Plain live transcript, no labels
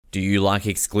Do you like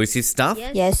exclusive stuff?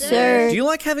 Yes, sir. Do you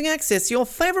like having access to your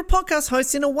favourite podcast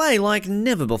hosts in a way like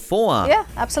never before? Yeah,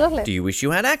 absolutely. Do you wish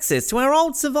you had access to our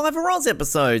old Survivor Oz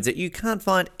episodes that you can't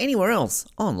find anywhere else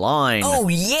online? Oh,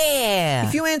 yeah!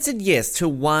 If you answered yes to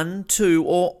one, two,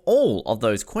 or all of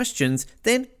those questions,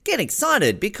 then get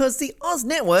excited because the Oz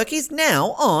Network is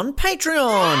now on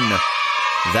Patreon.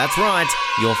 That's right,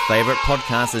 your favourite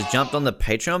podcast has jumped on the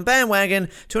Patreon bandwagon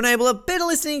to enable a better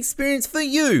listening experience for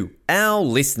you, our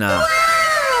listener.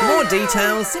 For more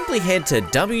details, simply head to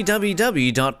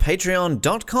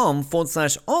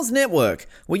www.patreon.com/Oz Network,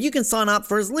 where you can sign up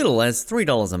for as little as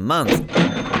 $3 a month.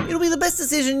 It'll be the best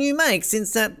decision you make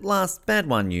since that last bad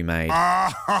one you made.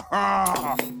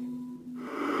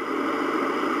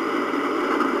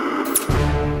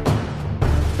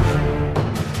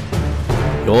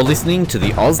 You're listening to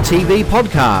the Oz TV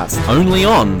podcast, only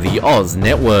on the Oz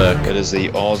Network. It is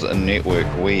the Oz Network.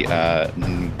 We're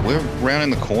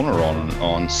rounding the corner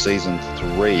on season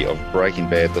 3 of Breaking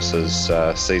Bad. This is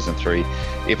season 3,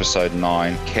 episode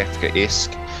 9,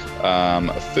 Kafkaesque.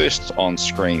 First on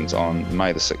screens on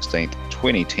May the 16th,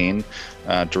 2010.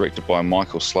 Directed by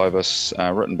Michael Slovis,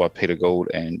 written by Peter Gould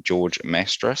and George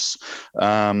Mastras.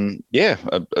 Some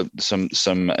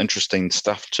interesting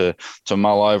stuff to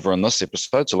mull over in this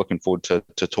episode, so looking forward to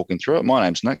talking through it. My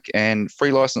name's Nick, and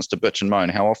free license to bitch and moan.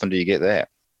 How often do you get that?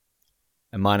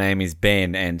 And my name is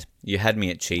Ben, and you had me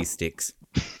at cheese sticks.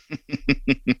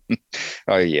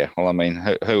 Oh yeah, well I mean,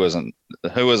 who isn't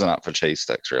up for cheese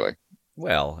sticks really?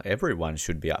 Well, everyone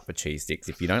should be up for cheese sticks.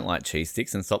 If you don't like cheese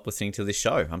sticks, then stop listening to this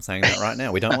show. I'm saying that right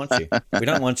now. We don't want you. We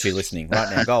don't want you listening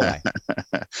right now. Go away.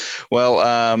 Well,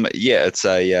 it's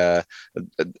a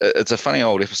funny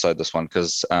old episode, this one,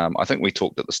 because I think we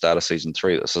talked at the start of season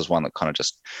 3. This is one that kind of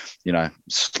just,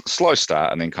 slow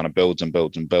start and then kind of builds and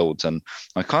builds and builds. And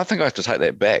I kind of think I have to take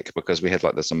that back because we had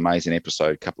like this amazing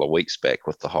episode a couple of weeks back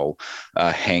with the whole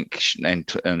Hank and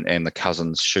the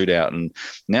cousins shootout, and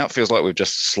now it feels like we've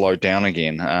just slowed down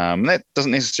again. That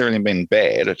doesn't necessarily mean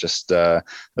bad. It just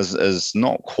is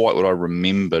not quite what I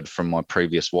remembered from my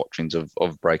previous watchings of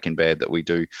Breaking Bad, that we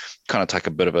do kind of take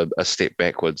a bit of a step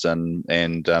backwards, and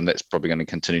that's probably going to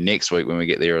continue next week when we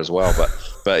get there as well.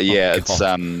 But yeah,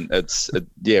 it's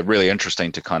really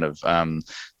interesting to kind of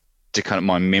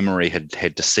my memory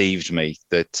had deceived me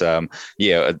that a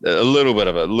little bit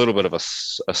of a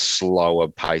slower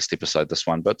paced episode, this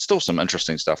one, but still some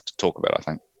interesting stuff to talk about, I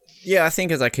think. Yeah, I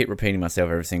think as I keep repeating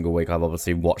myself every single week, I've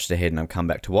obviously watched ahead and I've come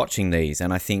back to watching these.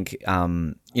 And I think,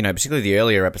 particularly the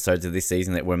earlier episodes of this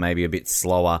season that were maybe a bit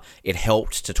slower, it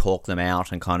helped to talk them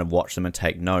out and kind of watch them and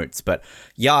take notes. But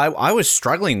yeah, I was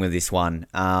struggling with this one.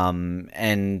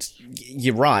 And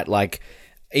you're right, like,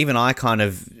 even I kind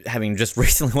of, having just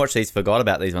recently watched these, forgot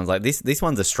about these ones. Like this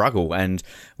one's a struggle, and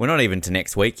we're not even to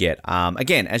next week yet.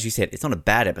 Again, as you said, it's not a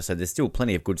bad episode. There's still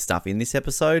plenty of good stuff in this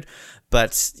episode.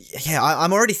 But yeah,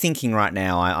 I'm already thinking right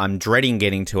now, I'm dreading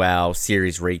getting to our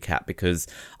series recap, because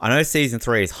I know season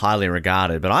 3 is highly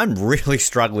regarded, but I'm really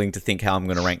struggling to think how I'm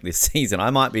going to rank this season. I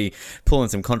might be pulling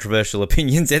some controversial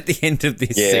opinions at the end of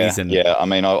this season. Yeah, I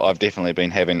mean, I've definitely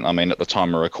been having, at the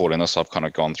time we're recording this, I've kind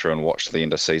of gone through and watched the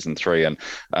end of season 3, and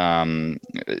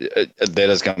that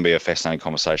is going to be a fascinating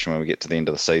conversation when we get to the end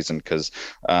of the season, because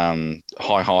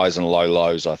high highs and low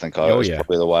lows, I think is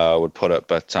probably the way I would put it.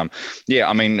 But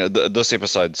this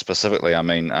episode specifically,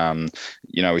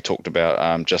 we talked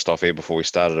about just off air before we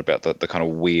started about the kind of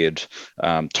weird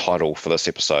title for this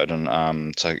episode, and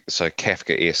so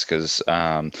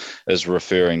Kafkaesque is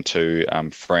referring to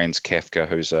Franz Kafka,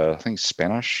 who's I think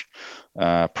Spanish,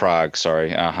 Prague,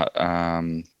 sorry.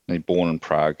 Born in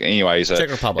Prague. Anyway, he's Czech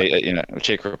Republic.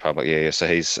 Czech Republic. Yeah. So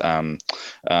he's a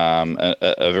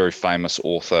very famous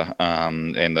author,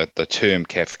 and the term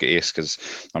Kafkaesque, is,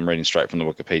 I'm reading straight from the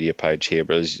Wikipedia page here,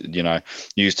 but is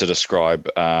used to describe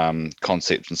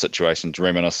concepts and situations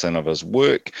reminiscent of his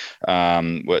work.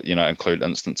 Include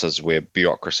instances where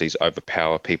bureaucracies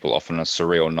overpower people, often a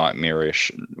surreal, nightmarish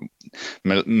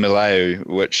milieu,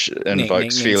 which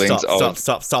invokes Nick, feelings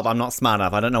Stop. I'm not smart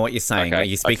enough. I don't know what you're saying. Okay, Are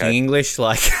you speaking English?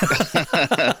 Like,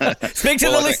 speak to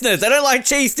the listeners. They don't like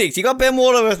cheese sticks. You got Ben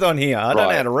Waterworth on here. I don't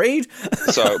know how to read.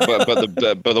 So, but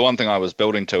the one thing I was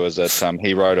building to is that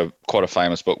he wrote quite a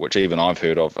famous book, which even I've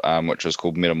heard of, which was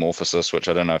called Metamorphosis, which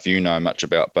I don't know if you know much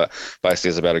about, but basically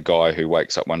it's about a guy who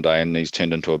wakes up one day and he's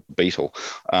turned into a beetle.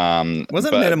 Wasn't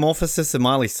Metamorphosis a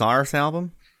Miley Cyrus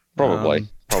album? Probably.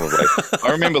 I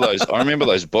remember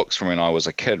those books from when I was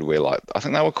a kid, where I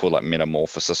think they were called like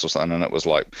Metamorphosis or something, and it was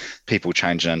like people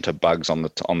changing into bugs on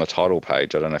the title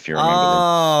page. I don't know if you remember them.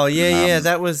 Oh yeah,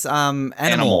 that was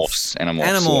Animorphs.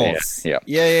 Animorphs.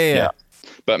 Yeah.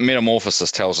 But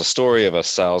Metamorphosis tells a story of a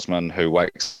salesman who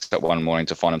wakes up one morning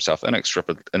to find himself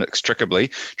inextricably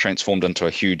transformed into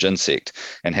a huge insect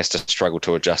and has to struggle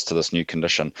to adjust to this new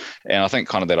condition. And I think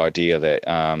kind of that idea that,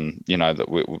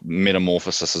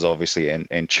 metamorphosis is obviously,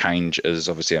 and change is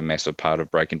obviously a massive part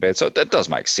of Breaking Bad. So that does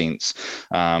make sense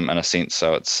in a sense.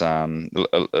 So it's an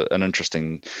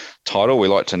interesting title. We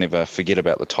like to never forget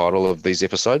about the title of these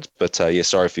episodes. But yeah,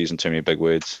 sorry for using too many big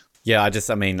words. Yeah, I just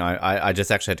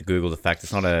actually had to Google the fact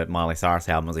it's not a Miley Cyrus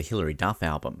album, it's a Hilary Duff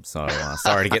album. So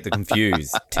sorry to get them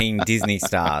confused. Teen Disney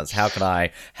stars. How could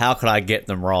I get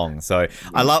them wrong? So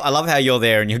I love how you're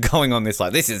there and you're going on this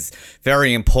like, this is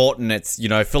very important. It's,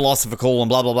 philosophical and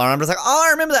blah, blah, blah. And I'm just like, oh,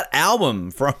 I remember that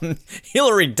album from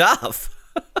Hilary Duff.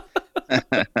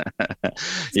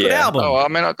 Yeah. Album. Oh, I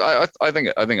mean, I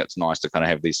think it's nice to kind of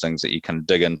have these things that you can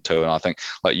dig into, and I think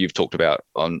like you've talked about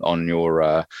on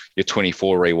your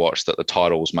 24 rewatch that the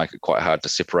titles make it quite hard to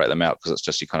separate them out because it's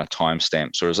just your kind of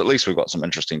timestamps. Whereas at least we've got some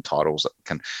interesting titles that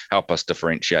can help us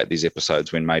differentiate these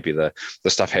episodes when maybe the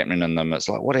stuff happening in them, it's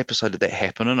like, what episode did that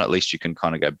happen in? At least you can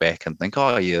kind of go back and think,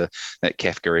 oh yeah, that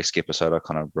Kafkaesque episode, I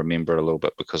kind of remember it a little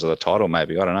bit because of the title.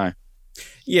 Maybe, I don't know.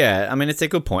 Yeah, I mean, it's a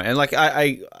good point. And, like,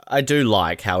 I do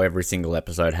like how every single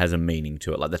episode has a meaning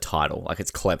to it, like the title. Like,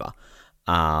 it's clever.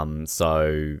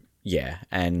 So, yeah.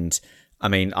 And, I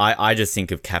mean, I just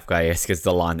think of Kafkaesque as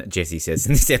the line that Jesse says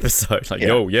in this episode. Like, yeah.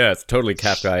 Yo, yeah, it's totally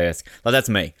Kafkaesque. Like, that's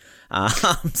me.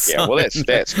 Yeah, well,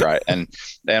 that's great. And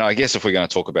I guess if we're going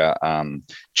to talk about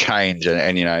change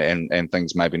and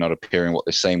things maybe not appearing what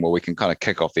they're seeing, well, we can kind of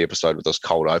kick off the episode with this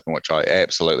cold open, which I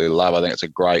absolutely love. I think it's a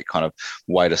great kind of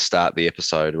way to start the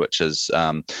episode, which is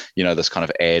this kind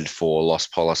of ad for Los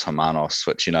Polos Hermanos,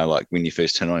 which like when you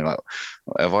first turn on, you're like,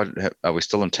 are we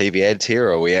still in TV ads here,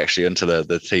 or are we actually into the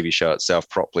TV show itself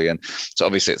properly? And so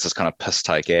obviously it's this kind of piss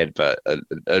take ad, but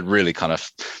it really kind of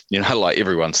like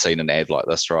everyone's seen an ad like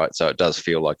this, right? So it does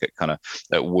feel like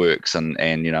it works, and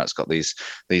it's got these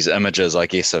images, I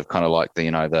guess, of kind of like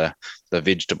the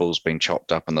vegetables being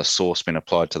chopped up and the sauce being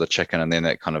applied to the chicken, and then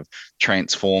that kind of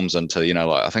transforms into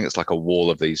I think it's like a wall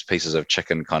of these pieces of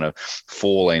chicken kind of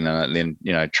falling, and it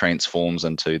then transforms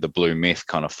into the blue meth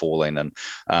kind of falling, and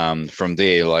from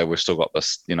there, like, we've still got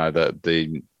this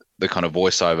the kind of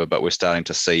voiceover, but we're starting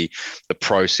to see the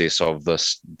process of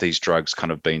these drugs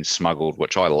kind of being smuggled,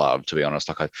 which I love, to be honest.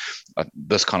 Like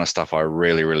this kind of stuff, I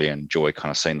really, really enjoy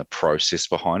kind of seeing the process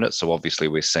behind it. So obviously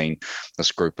we're seeing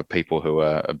this group of people who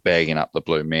are bagging up the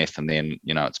blue meth, and then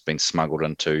it's been smuggled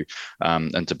into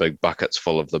big buckets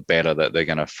full of the batter that they're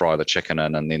going to fry the chicken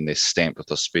in, and then they're stamped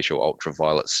with a special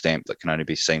ultraviolet stamp that can only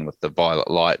be seen with the violet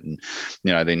light, and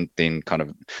then kind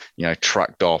of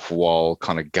trucked off while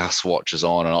kind of Gus watches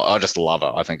on, and I just love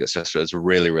it. I think it's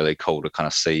really, really cool to kind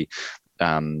of see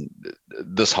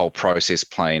this whole process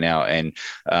playing out, and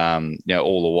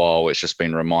all the while it's just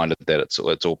been reminded that it's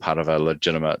all part of a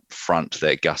legitimate front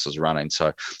that Gus is running. So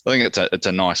I think it's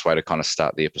a nice way to kind of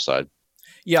start the episode.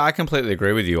 Yeah, I completely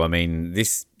agree with you. I mean,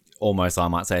 this almost, I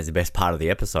might say, is the best part of the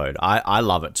episode. I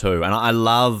love it too, and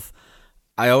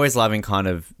I always love in kind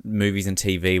of movies and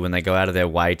TV when they go out of their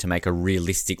way to make a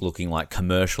realistic looking like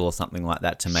commercial or something like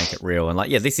that to make it real. And like,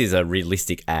 yeah, this is a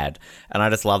realistic ad. And I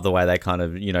just love the way they kind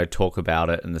of, talk about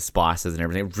it and the spices and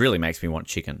everything. It really makes me want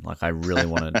chicken. Like, I really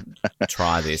want to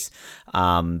try this.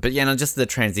 But yeah, just the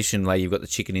transition where you've got the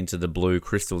chicken into the blue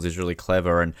crystals is really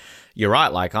clever. And you're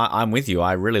right. Like, I'm with you.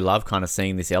 I really love kind of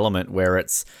seeing this element where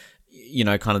it's,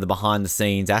 kind of the behind the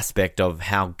scenes aspect of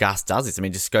how Gus does this. I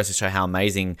mean, it just goes to show how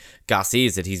amazing Gus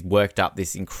is, that he's worked up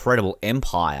this incredible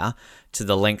empire to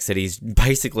the lengths that he's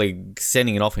basically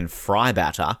sending it off in fry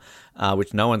batter,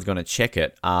 which no one's going to check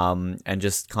it. And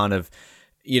just kind of,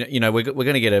 we're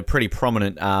going to get a pretty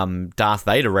prominent Darth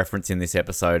Vader reference in this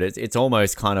episode. It's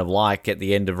almost kind of like at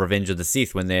the end of Revenge of the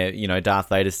Sith when they're, Darth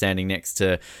Vader's standing next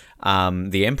to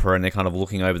the Emperor and they're kind of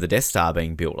looking over the Death Star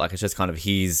being built. Like, it's just kind of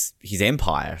his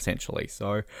empire, essentially.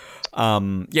 So,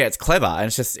 yeah, it's clever. And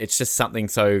it's just something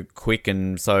so quick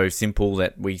and so simple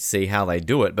that we see how they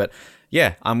do it. But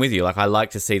yeah, I'm with you. Like, I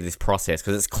like to see this process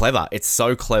because it's clever. It's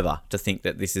so clever to think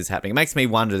that this is happening. It makes me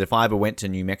wonder if I ever went to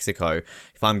New Mexico,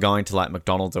 if I'm going to like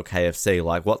McDonald's or KFC,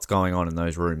 like what's going on in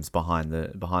those rooms behind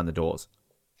the doors.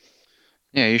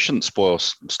 Yeah, you shouldn't spoil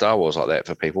Star Wars like that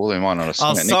for people. They might not have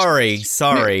seen it.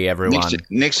 Sorry, everyone.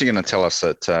 Next, you're going to tell us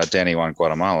that Danny won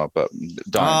Guatemala, but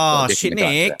don't. Oh, shit,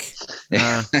 Nick.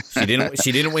 She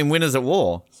didn't win Winners at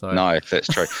War. So. No, that's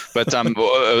true. But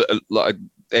like,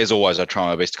 as always, I try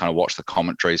my best to kind of watch the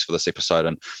commentaries for this episode,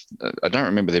 and I don't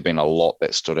remember there being a lot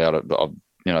that stood out.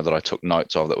 that I took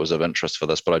notes of that was of interest for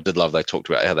this. But I did love they talked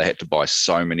about how they had to buy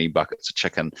so many buckets of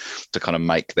chicken to kind of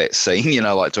make that scene,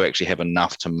 like to actually have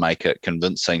enough to make it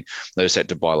convincing. They just had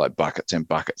to buy like buckets and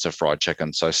buckets of fried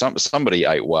chicken. So somebody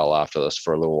ate well after this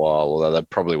for a little while, although they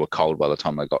probably were cold by the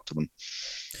time they got to them.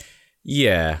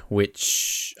 Yeah,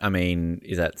 which, I mean,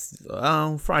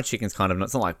 fried chicken's kind of,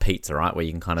 it's not like pizza, right, where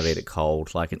you can kind of eat it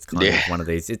cold. Like, it's kind of one of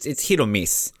these, it's hit or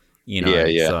miss,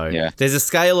 So there's a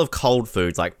scale of cold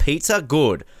foods, like pizza,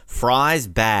 good. Fries,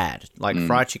 bad. Like,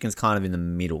 fried chicken's kind of in the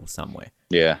middle somewhere.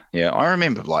 Yeah. I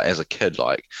remember, like, as a kid,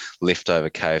 like, leftover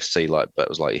KFC, like, but it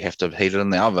was like, you have to heat it in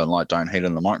the oven, like, don't heat it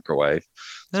in the microwave.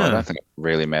 So I don't think it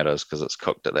really matters because it's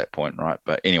cooked at that point, right?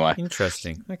 But anyway.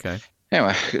 Interesting. Okay.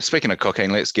 Anyway, speaking of cooking,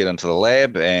 let's get into the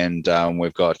lab, and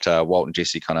we've got Walt and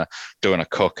Jesse kind of doing a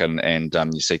cook, and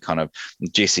you see kind of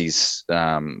Jesse's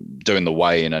doing the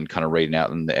weigh-in and kind of reading out,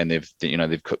 and they're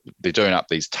doing up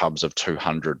these tubs of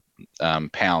 200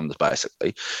 pounds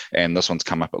basically, and this one's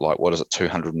come up at like, what is it,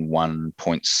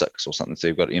 201.6 or something. So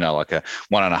you've got like a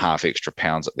 1.5 extra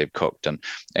pounds that they've cooked,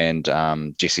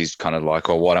 and Jesse's kind of like,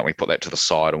 oh, why don't we put that to the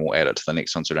side and we'll add it to the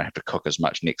next one so we don't have to cook as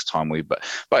much next time. But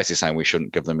basically saying we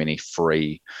shouldn't give them any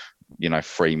free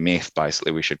meth.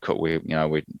 Basically, we should cook. We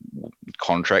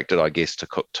contracted, I guess, to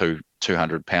cook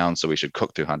 200 pounds, so we should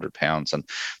cook 200 pounds. And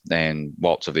then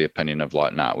Walt's of the opinion of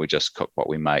like, nah, we just cook what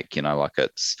we make. Like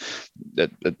it's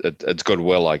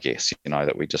goodwill, I guess.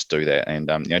 That we just do that.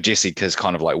 And Jesse has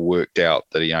kind of like worked out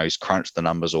that he's crunched the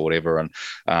numbers or whatever, and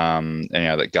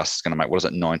that Gus is going to make, what is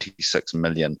it, 96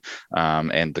 million,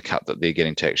 and the cut that they're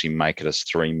getting to actually make it is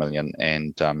 3 million.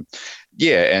 And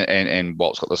and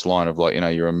Walt's got this line of like,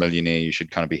 you're a millionaire, you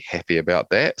should kind of be happy about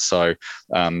that. So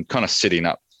kind of setting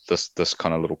up this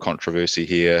kind of little controversy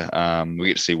here. We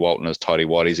get to see Walt in his tidy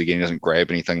whities again. He doesn't grab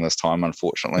anything this time,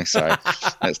 unfortunately. So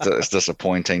it's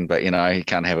disappointing, but he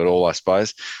can't have it all, I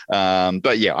suppose.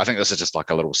 But yeah, I think this is just like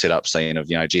a little setup scene of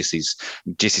Jesse's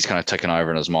kind of taken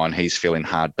over in his mind. He's feeling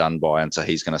hard done by, and so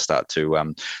he's going to start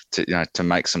to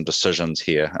make some decisions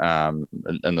here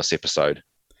in this episode.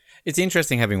 It's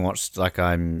interesting having watched, like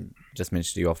I'm just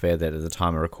mentioned to you off air, that at the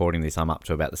time of recording this, I'm up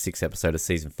to about the 6th episode of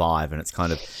season 5, and it's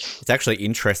actually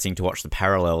interesting to watch the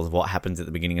parallels of what happens at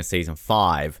the beginning of season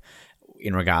 5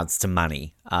 in regards to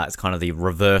money. It's kind of the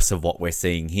reverse of what we're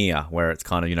seeing here, where it's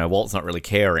kind of, Walt's not really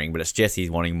caring, but it's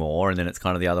Jesse's wanting more, and then it's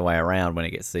kind of the other way around when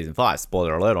it gets to season 5.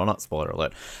 Spoiler alert, or not spoiler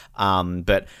alert.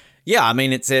 But yeah, I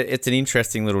mean, it's an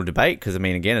interesting little debate because, I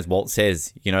mean, again, as Walt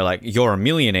says, like, you're a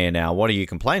millionaire now. What are you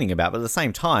complaining about? But at the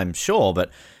same time, sure,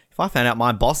 but if I found out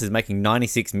my boss is making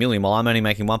 96 million while I'm only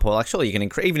making 1 point, like, surely you can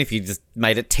increase, even if you just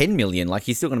made it 10 million, like,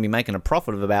 you're still going to be making a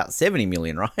profit of about 70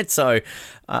 million, right? So,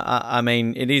 I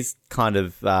mean, it is kind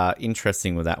of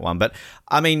interesting with that one. But,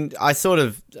 I mean, I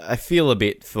feel a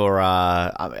bit for,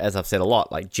 as I've said a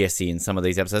lot, like Jesse in some of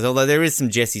these episodes, although there is some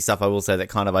Jesse stuff I will say that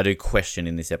kind of I do question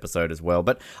in this episode as well.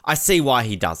 But I see why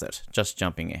he does it, just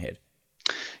jumping ahead.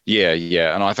 Yeah,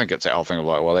 and I think it's that whole thing of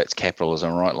like, well, that's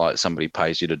capitalism, right? Like somebody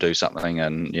pays you to do something,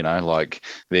 and like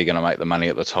they're going to make the money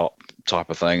at the top, type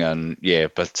of thing. And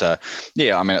but I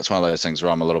mean, it's one of those things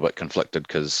where I'm a little bit conflicted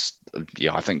because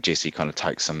I think Jesse kind of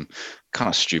takes some kind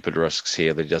of stupid risks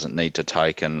here that he doesn't need to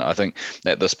take, and I think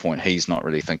at this point he's not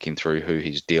really thinking through who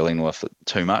he's dealing with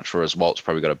too much, whereas Walt's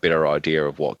probably got a better idea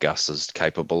of what Gus is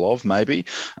capable of, maybe.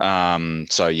 But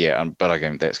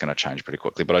again, that's going to change pretty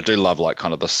quickly. But I do love like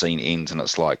kind of the scene ends, and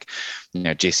it's like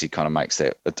Jesse kind of makes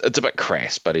that, it's a bit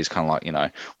crass, but he's kind of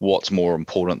like, what's more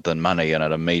important than money, and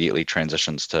it immediately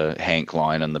transitions to Hank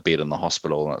lying in the bed in the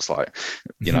hospital, and it's like,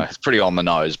 it's pretty on the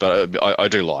nose, but I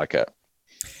do like it.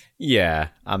 Yeah,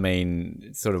 I mean,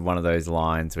 it's sort of one of those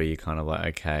lines where you're kind of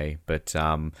like, okay, but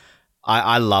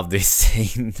I love this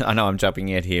scene. I know I'm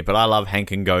jumping ahead here, but I love Hank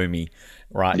and Gomi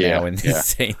now in this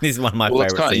scene. This is one of my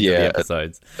favorite scenes of the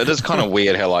episodes. It is kind of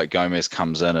weird how like Gomez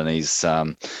comes in and he's,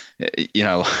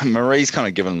 Marie's kind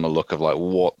of giving him a look of like,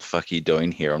 what the fuck are you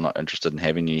doing here? I'm not interested in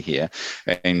having you here.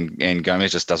 And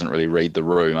Gomez just doesn't really read the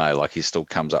room, Like he still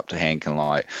comes up to Hank and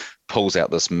like pulls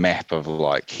out this map of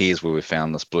like, here's where we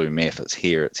found this blue meth. It's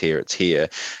here, it's here, it's here.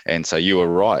 And so you were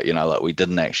right, like we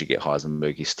didn't actually get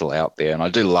Heisenberg. He's still out there. And I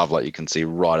do love, like you can see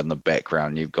right in the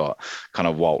background, you've got kind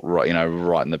of Walt, right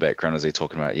in the background as they're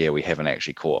talking about, we haven't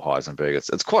actually caught Heisenberg.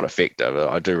 It's quite effective.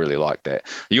 I do really like that.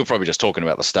 You're probably just talking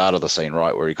about the start of the scene,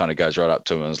 right? Where he kind of goes right up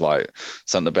to him and is like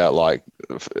something about like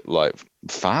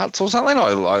farts or something.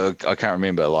 I can't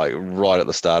remember, like right at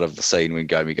the start of the scene when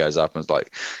Gomi goes up and is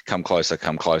like, come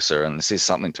closer, and says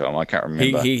something to him. I can't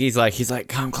remember. He's like,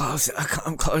 come closer.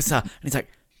 And he's like,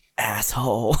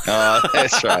 asshole. Oh,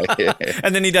 that's right. Yeah.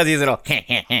 And then he does his little like,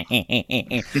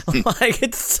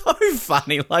 it's so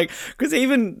funny. Like, because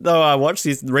even though I watched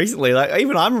this recently, like,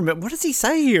 even I remember, what does he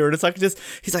say here? And it's like,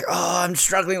 he's like, oh, I'm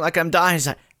struggling, like I'm dying. He's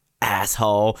like,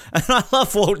 asshole. And I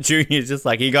love Walt Jr. just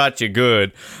like, he got you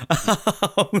good.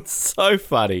 It's so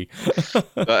funny.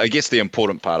 I guess the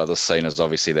important part of this scene is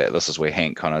obviously that this is where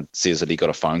Hank kind of says that he got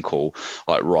a phone call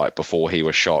like right before he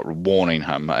was shot, warning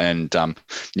him. And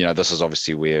this is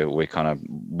obviously where kind of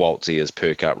Walt's ears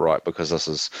perk up, right? Because this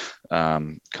is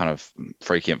kind of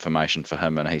freaky information for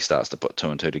him, and he starts to put two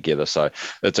and two together. So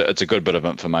it's a good bit of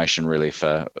information really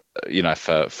for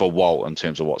Walt in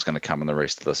terms of what's going to come in the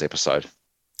rest of this episode.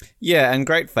 Yeah, and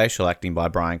great facial acting by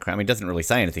Bryan Cranston. I mean, he doesn't really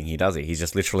say anything, does he? He's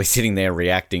just literally sitting there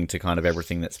reacting to kind of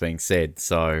everything that's being said.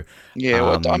 So yeah,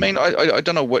 well, I mean, I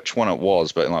don't know which one it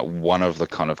was, but like one of the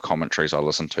kind of commentaries I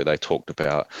listened to, they talked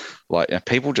about like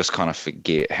people just kind of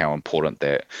forget how important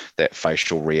that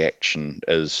facial reaction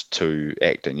is to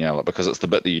acting. Like, because it's the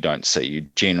bit that you don't see. You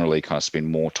generally kind of spend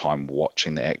more time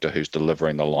watching the actor who's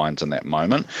delivering the lines in that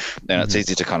moment, and it's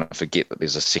easy to kind of forget that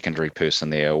there's a secondary person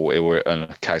there. Or in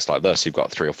a case like this, you've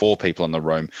got 3 or 4 people in the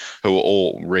room who are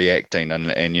all reacting, and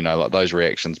like those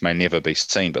reactions may never be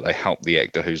seen, but they help the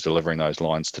actor who's delivering those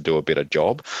lines to do a better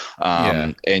job.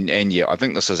 And I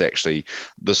think this is actually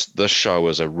this show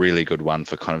is a really good one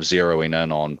for kind of zeroing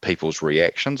in on people's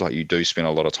reactions. Like, you do spend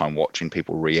a lot of time watching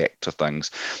people react to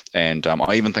things, and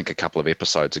I even think a couple of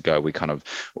episodes ago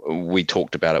we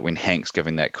talked about it when Hank's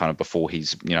giving that kind of before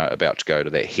he's about to go to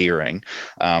that hearing.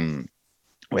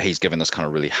 Where he's given this kind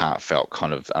of really heartfelt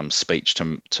kind of speech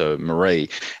to Marie,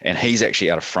 and he's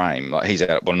actually out of frame. Like, he's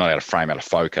not out of frame, out of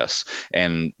focus,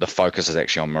 and the focus is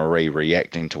actually on Marie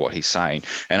reacting to what he's saying.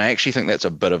 And I actually think that's a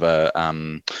bit of a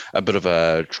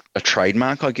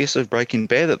trademark, I guess, of Breaking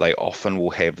Bad, that they often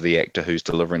will have the actor who's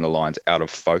delivering the lines out of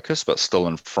focus but still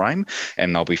in frame,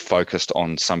 and they'll be focused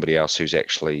on somebody else who's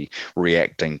actually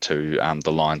reacting to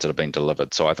the lines that have been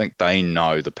delivered. So I think they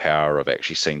know the power of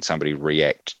actually seeing somebody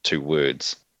react to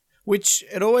words. Which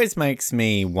it always makes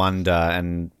me wonder,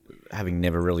 and having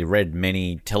never really read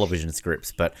many television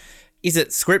scripts, but is it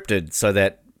scripted so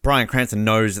that Bryan Cranston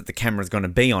knows that the camera's going to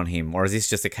be on him, or is this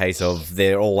just a case of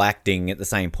they're all acting at the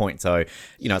same point? So,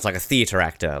 it's like a theatre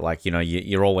actor. Like,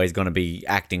 you're always going to be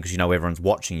acting because everyone's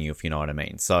watching you, if you know what I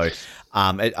mean. So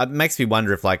it makes me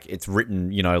wonder if, like, it's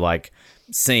written, like,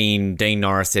 scene Dean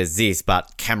Norris says this,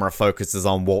 but camera focuses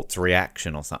on Walt's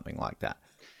reaction or something like that.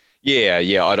 Yeah,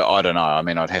 I don't know. I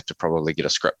mean, I'd have to probably get a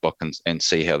script book and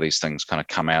see how these things kind of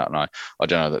come out. And I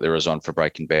don't know that there is one for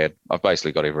Breaking Bad. I've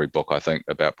basically got every book, I think,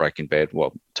 about Breaking Bad.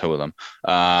 Well, 2 of them.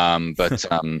 But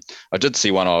I did see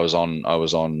one. I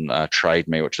was on Trade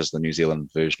Me, which is the New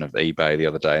Zealand version of eBay, the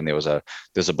other day, and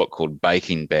there's a book called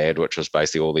Baking Bad, which was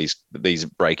basically all these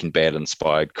Breaking Bad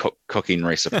inspired cooking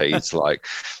recipes, like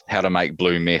how to make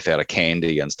blue meth out of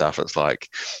candy and stuff. It's like,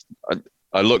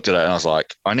 I looked at it and I was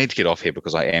like, I need to get off here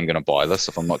because I am going to buy this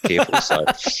if I'm not careful. So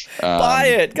buy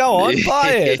it. Go on, buy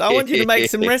it. I want you to make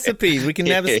some recipes. We can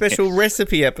have a special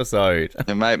recipe episode.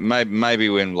 And maybe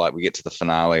when like we get to the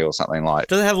finale or something like.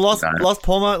 Does it have Los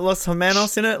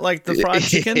Hermanos in it, like the fried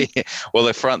chicken? Well,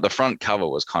 the front cover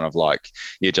was kind of like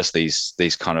just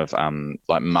these kind of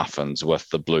like muffins with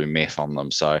the blue meth on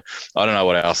them. So I don't know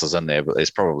what else is in there, but there's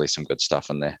probably some good stuff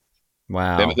in there.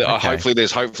 Wow. Okay. Hopefully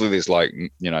there's like,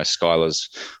 Skylar's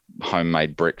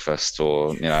homemade breakfast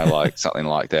or, like something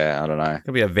like that. I don't know.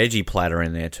 Could be a veggie platter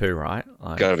in there too, right?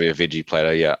 Got to be a veggie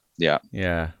platter. Yeah.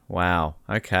 Yeah. Wow.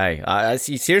 Okay.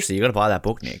 Seriously, you got to buy that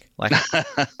book, Nick. Like, it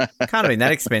can't have been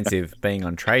that expensive being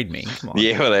on Trade Me. Come on.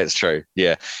 Yeah, well, that's true.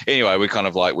 Yeah. Anyway, we kind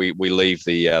of like we leave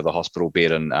the hospital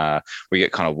bed and we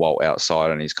get kind of Walt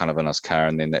outside and he's kind of in his car,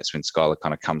 and then that's when Skylar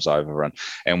kind of comes over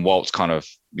and Walt's kind of,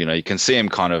 you can see him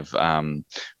kind of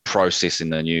processing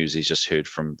the news he's just heard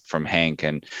from Hank,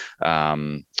 and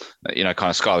kind of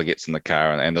Skylar gets in the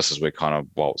car, and this is where kind of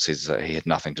Walt says that he had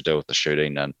nothing to do with the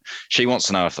shooting, and she wants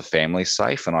to know if the family's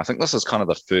safe. And I think this is kind of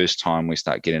the first time we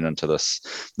start getting into this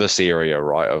area,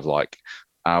 right, of like,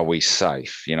 are we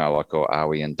safe, or are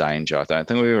we in danger? I don't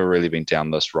think we've ever really been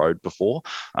down this road before,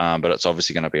 but it's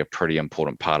obviously going to be a pretty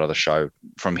important part of the show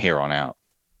from here on out.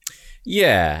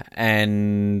 Yeah,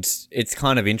 and it's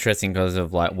kind of interesting because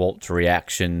of like Walt's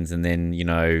reactions, and then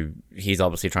he's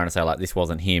obviously trying to say like this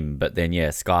wasn't him, but then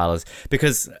Skylar's,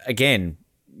 because again,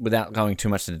 without going too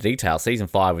much into detail, season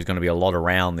 5 was going to be a lot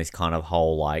around this kind of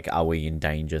whole like, are we in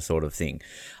danger sort of thing.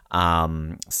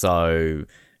 So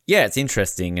yeah, it's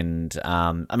interesting, and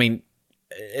I mean,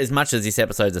 as much as this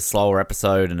episode's a slower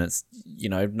episode and it's,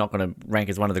 not going to rank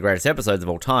as one of the greatest episodes of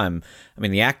all time, I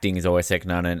mean, the acting is always second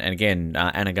to none. And again,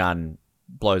 Anna Gunn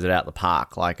blows it out the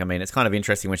park. Like, I mean, it's kind of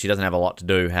interesting when she doesn't have a lot to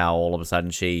do, how all of a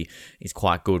sudden she is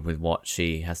quite good with what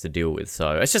she has to deal with.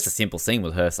 So it's just a simple scene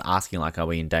with her asking, like, are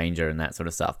we in danger and that sort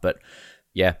of stuff. But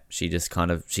yeah, she just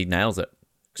she nails it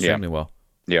extremely well.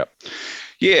 Yeah.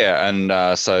 Yeah,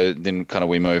 and so then kind of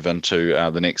we move into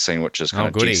the next scene, which is kind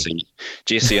of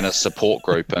Jesse and his support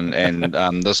group,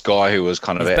 and this guy who was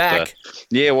kind of He's back.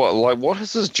 What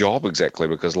is his job exactly?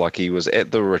 Because like he was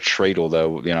at the retreat or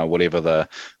the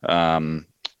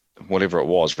whatever it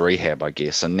was, rehab, I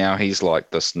guess, and now he's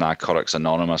like this Narcotics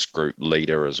Anonymous group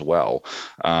leader as well.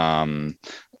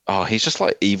 Oh, he's just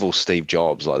like evil Steve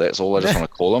Jobs. Like that's all I just want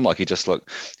to call him. Like he just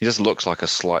looks like a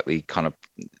slightly kind of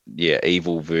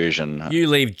evil version. You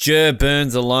leave Jer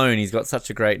Burns alone. He's got such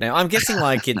a great name. I'm guessing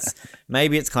like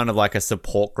maybe it's kind of like a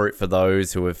support group for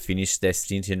those who have finished their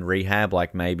stint in rehab.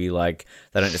 Like maybe like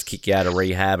they don't just kick you out of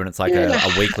rehab, and it's like a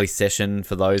weekly session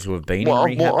for those who have been in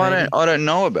rehab. Well, I don't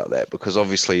know about that, because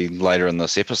obviously later in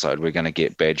this episode we're going to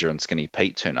get Badger and Skinny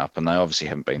Pete turn up, and they obviously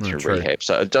haven't been through rehab.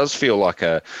 So it does feel like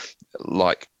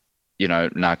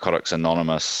Narcotics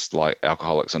Anonymous, like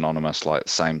Alcoholics Anonymous, like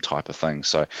same type of thing.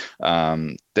 So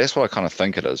that's what I kind of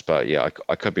think it is. But yeah,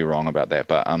 I could be wrong about that.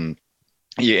 But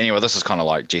yeah, anyway, this is kind of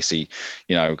like Jesse,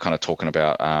 kind of talking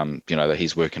about, that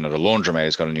he's working at a laundromat,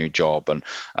 he's got a new job, and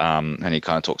he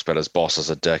kind of talks about his boss as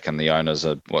a dick and the owner's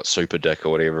a super dick or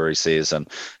whatever he says, and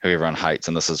who everyone hates.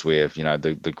 And this is where,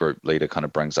 the group leader kind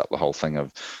of brings up the whole thing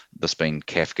of this being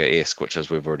Kafkaesque, which is,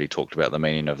 we've already talked about the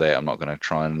meaning of that. I'm not going to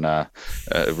try and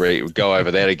go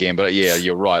over that again, but yeah,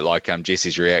 you're right. Like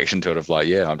Jesse's reaction to it of like,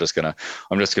 yeah, I'm just gonna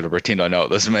pretend I know what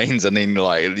this means, and then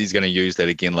like he's going to use that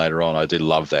again later on. I do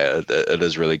love that. It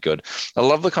is really good. I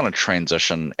love the kind of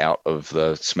transition out of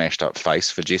the smashed up face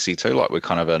for Jesse too. Like we're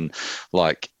kind of in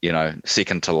like,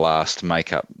 second to last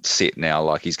makeup set now.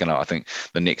 Like I think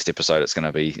the next episode it's going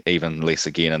to be even less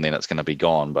again, and then it's going to be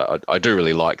gone. But I do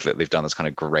really like that they've done this kind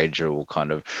of gradual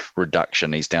kind of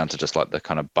reduction. He's down to just like the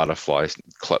kind of butterfly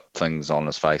clip things on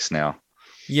his face now.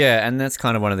 Yeah, and that's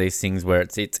kind of one of these things where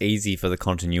it's easy for the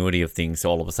continuity of things to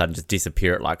all of a sudden just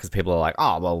disappear, because people are like,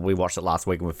 oh, well, we watched it last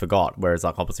week and we forgot. Whereas,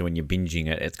 like, obviously when you're binging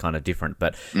it, it's kind of different.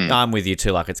 But I'm with you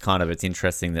too. Like, it's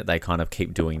interesting that they kind of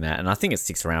keep doing that. And I think it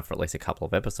sticks around for at least a couple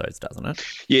of episodes, doesn't it?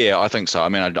 Yeah, I think so. I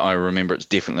mean, I remember it's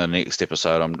definitely the next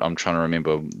episode. I'm trying to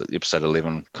remember episode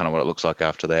 11, kind of what it looks like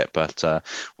after that. But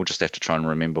we'll just have to try and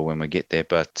remember when we get there.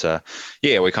 But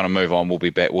yeah, we kind of move on. We'll be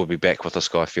back with this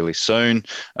guy fairly soon.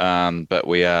 But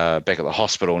we are back at the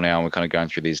hospital now, and we're kind of going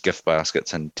through these gift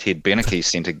baskets, and Ted Beneke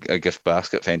sent a gift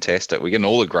basket. Fantastic. We're getting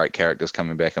all the great characters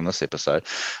coming back in this episode.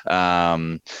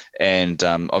 And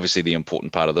obviously the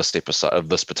important part of this episode, of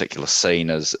this particular scene,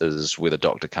 is where the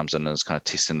doctor comes in and is kind of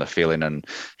testing the feeling in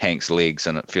Hank's legs,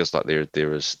 and it feels like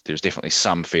there's definitely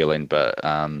some feeling, but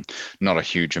not a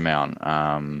huge amount.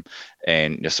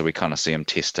 And so we kind of see him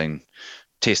testing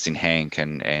Hank,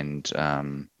 and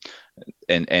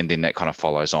then that kind of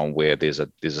follows on where there's a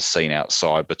scene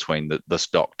outside between this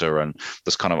doctor and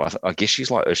this kind of, I guess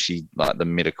is she like the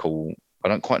medical, I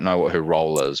don't quite know what her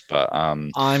role is, but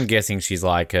I'm guessing she's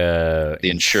like the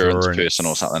insurance person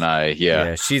or something.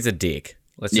 Yeah, she's a dick.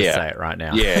 Let's just say it right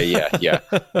now. Yeah.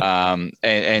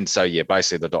 And so yeah,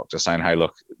 basically the doctor's saying, hey,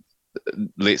 look,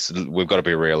 we've got to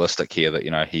be realistic here that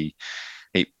he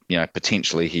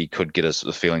potentially he could get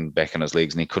the feeling back in his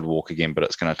legs and he could walk again, but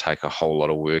it's going to take a whole lot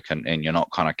of work, and you're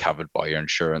not kind of covered by your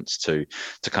insurance to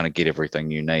kind of get everything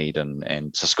you need.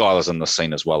 And so Skylar's in the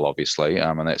scene as well, obviously,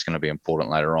 and that's going to be important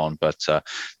later on. But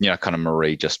kind of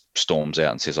Marie just storms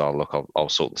out and says, oh, look, I'll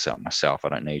sort this out myself. I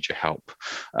don't need your help.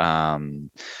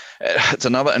 It's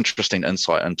another interesting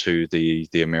insight into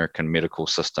the American medical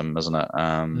system, isn't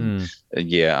it?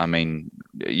 Yeah, I mean,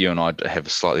 you and I have a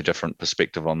slightly different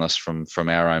perspective on this from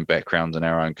our own backgrounds in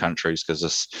our own countries, because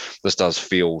this does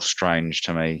feel strange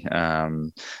to me.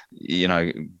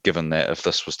 Given that if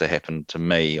this was to happen to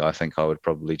me, I think I would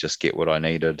probably just get what I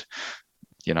needed.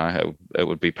 It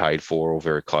would be paid for or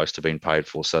very close to being paid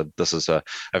for. So this is a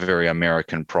very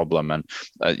American problem, and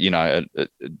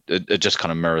it just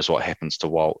kind of mirrors what happens to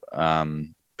Walt.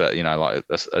 But like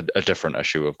a different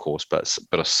issue, of course, but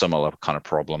a similar kind of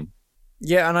problem.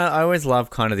 Yeah, and I always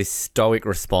love kind of this stoic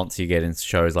response you get in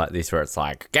shows like this, where it's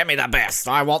like, get me the best,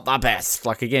 I want the best.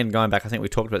 Like, again, going back, I think we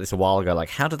talked about this a while ago, like,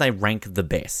 how do they rank the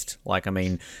best? Like, I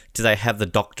mean, do they have the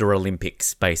Dr.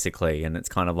 Olympics, basically? And it's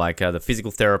kind of like the physical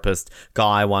therapist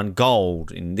guy won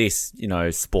gold in this,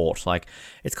 sport. Like,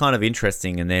 it's kind of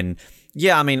interesting. And then,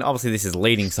 yeah, I mean, obviously this is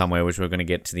leading somewhere, which we're going to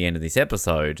get to the end of this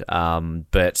episode.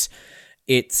 But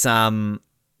it's...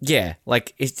 yeah,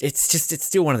 like it's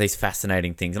still one of these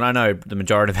fascinating things, and I know the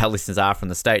majority of our listeners are from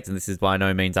the States, and this is by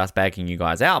no means us bagging you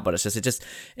guys out, but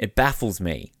it baffles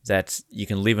me that you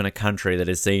can live in a country that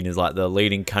is seen as like the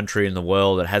leading country in the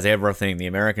world that has everything, the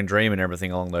American dream and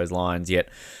everything along those lines. Yet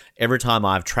every time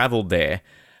I've travelled there,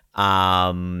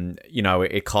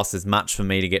 it costs as much for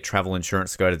me to get travel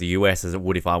insurance to go to the US as it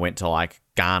would if I went to like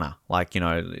Ghana, like,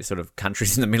 sort of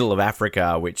countries in the middle of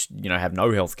Africa, which, have no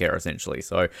healthcare essentially.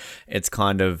 So it's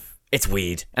it's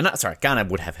weird. And sorry, Ghana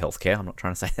would have healthcare. I'm not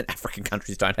trying to say that African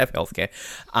countries don't have healthcare.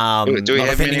 Do we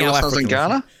have any listeners in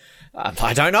Ghana?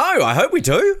 I don't know. I hope we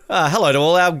do. Hello to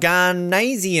all our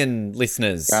Ghanasian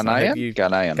listeners. Ghananese?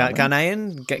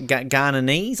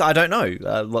 I don't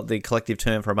know what the collective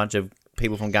term for a bunch of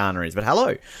people from Ghana is, but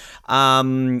hello.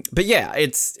 But yeah,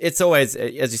 it's always,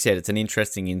 as you said, it's an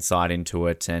interesting insight into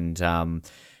it, and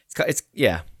it's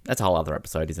that's a whole other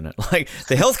episode, isn't it? Like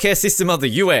the healthcare system of the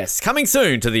US coming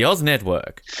soon to the Oz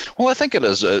Network. Well, I think it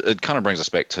is. It kind of brings us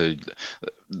back to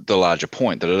the larger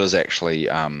point that it is actually.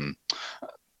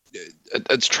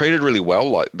 It's treated really well.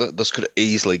 Like this could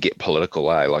easily get political,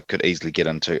 like could easily get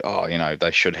into,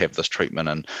 they should have this treatment,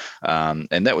 and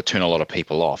that would turn a lot of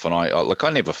people off. And I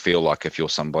never feel like if you're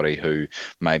somebody who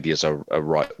maybe is a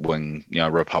right wing,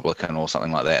 Republican or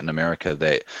something like that in America,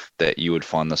 that you would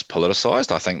find this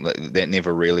politicized. I think that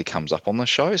never really comes up on the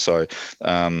show. So.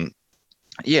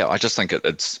 Yeah, I just think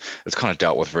it's kind of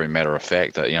dealt with very matter of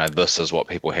fact that this is what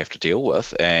people have to deal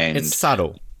with, and it's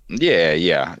subtle. Yeah,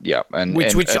 and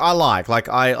which I like.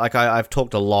 I've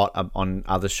talked a lot on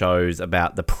other shows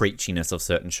about the preachiness of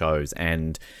certain shows,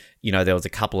 and there was a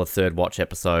couple of third watch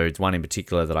episodes, one in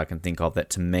particular that I can think of that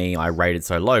to me I rated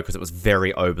so low because it was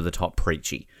very over the top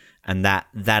preachy, and that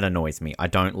annoys me. I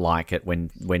don't like it when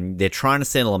they're trying to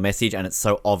sell a message and it's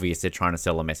so obvious they're trying to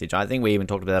sell a message. I think we even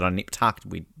talked about that on Nip Tucked,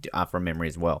 from memory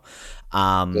as well.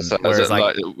 Whereas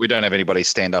like we don't have anybody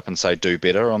stand up and say do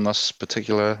better on this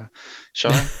particular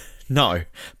show. No,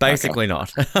 basically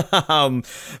not.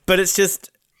 But it's just,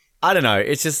 I don't know.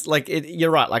 It's just like you're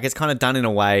right. Like it's kind of done in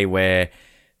a way where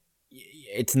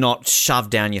it's not shoved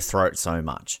down your throat so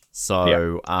much.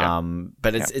 So,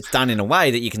 but it's done in a way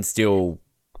that you can still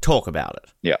talk about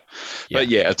it. Yeah. But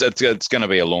yeah, it's going to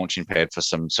be a launching pad for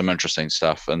some interesting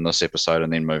stuff in this episode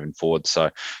and then moving forward.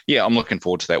 So yeah, I'm looking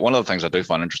forward to that. One of the things I do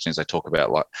find interesting is they talk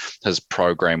about like his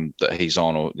program that he's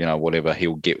on, or whatever,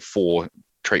 he'll get 4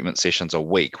 treatment sessions a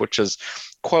week, which is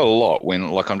quite a lot when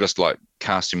I'm just like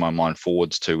casting my mind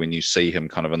forwards to when you see him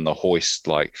kind of in the hoist,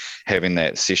 like having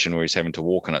that session where he's having to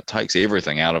walk and it takes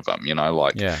everything out of him,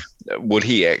 would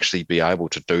he actually be able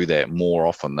to do that more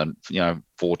often than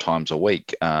 4 times a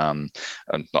week? And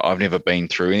I've never been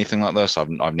through anything like this. I've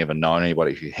never known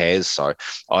anybody who has, so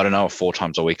I don't know if 4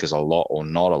 times a week is a lot or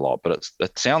not a lot, but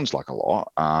it sounds like a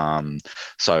lot.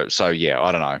 So yeah,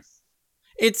 I don't know.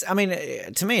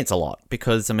 To me, it's a lot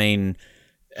because, and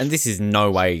this is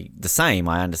no way the same,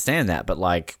 I understand that, but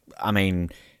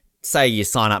say you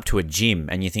sign up to a gym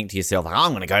and you think to yourself,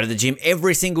 I'm going to go to the gym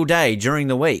every single day during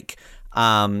the week.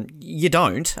 You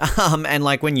don't. And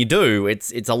when you do,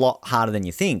 it's a lot harder than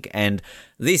you think. And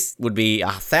this would be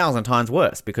 1,000 times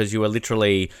worse because you are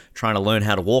literally trying to learn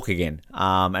how to walk again.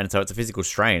 And so it's a physical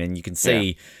strain, and you can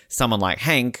see someone like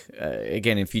Hank,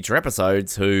 again in future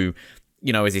episodes, who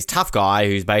is this tough guy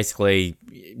who's basically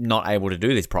not able to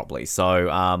do this properly. So,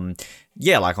 on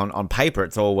paper,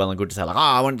 it's all well and good to say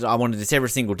I wanted this every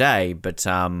single day, but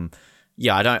I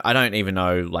don't even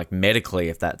know medically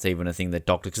if that's even a thing that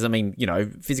doctors,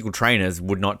 because physical trainers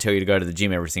would not tell you to go to the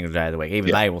gym every single day of the week.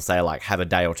 Even they will say have a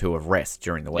day or two of rest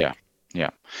during the week. Yeah.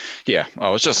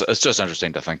 Oh, it's just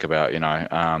interesting to think about,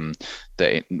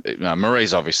 that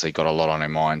Marie's obviously got a lot on her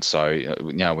mind, so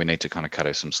we need to kind of cut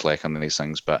her some slack on these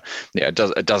things. But yeah,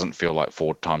 it doesn't feel like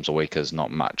 4 times a week is not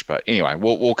much. But anyway,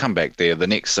 we'll come back there. The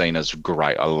next scene is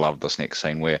great. I love this next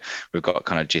scene where we've got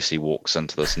kind of Jesse walks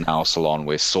into this nail salon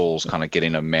where Saul's kind of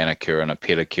getting a manicure and a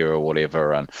pedicure or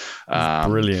whatever, and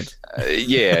brilliant.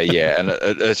 And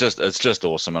it's just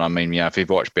awesome. And if you've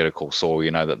watched Better Call Saul, you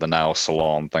know that the nail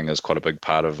salon thing is quite a big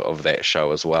part of that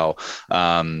show as well.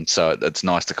 So it's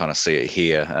nice to kind of see it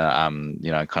here.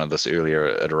 Kind of this earlier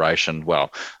iteration.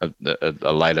 Well,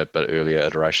 a later but earlier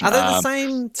iteration. Are they the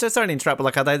same? So sorry to interrupt,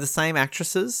 but are they the same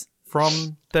actresses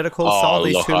from Better Call Oh, Saul?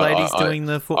 These look, two ladies doing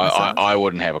the foot massage? I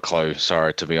wouldn't have a clue.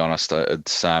 Sorry, to be honest.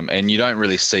 It's and you don't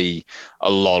really see a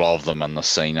lot of them in the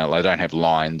scene. They don't have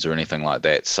lines or anything like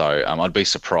that. So I'd be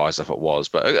surprised if it was,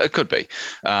 but it could be.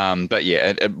 But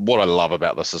yeah, what I love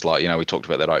about this is like, we talked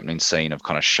about that opening scene of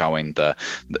kind of showing the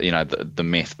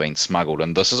meth being smuggled,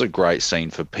 and this is a great scene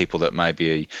for people that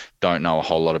maybe don't know a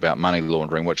whole lot about money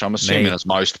laundering, which I'm assuming Me. is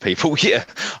most people. Yeah,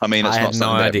 I mean, I it's had not no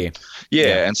something that. idea. Yeah.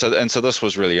 Yeah, and so this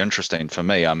was really interesting for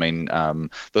me. I mean,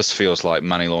 this feels like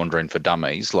money laundering for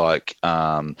dummies. Like,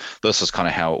 this is kind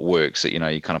of how it works. That you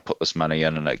kind of put this money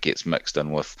in, and it gets mixed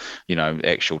in with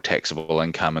actual taxable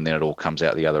income, and then it all comes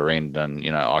out the other end. And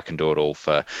I can do it all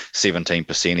for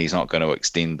 17%. He's not going to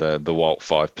extend the Walt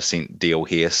 5% deal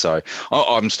here. So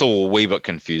I'm still a wee bit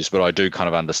confused, but I do kind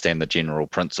of understand the general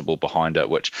principle behind it,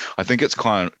 which I think it's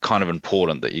kind of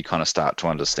important that you kind of start to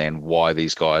understand why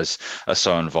these guys are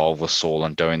so involved with Saul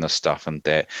and doing this stuff, and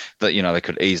that they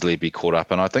could easily be caught up.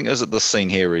 And I think is it this scene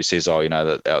here where he says, "Oh,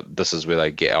 that this is where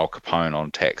they get Al Capone on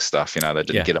tax stuff. They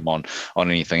didn't get him on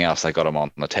anything else. They got him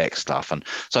on the tax stuff." And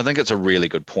so I think it's a really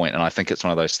good point, and I think it's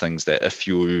one of those things that if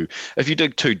you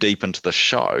dig too deep into the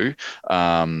show,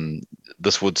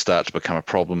 this would start to become a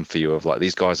problem for you of like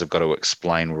these guys have got to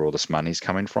explain where all this money's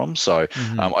coming from. So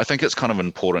I think it's kind of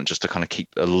important just to kind of keep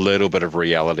a little bit of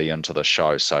reality into the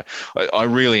show. So I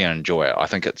really enjoy it. I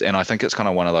think it's kind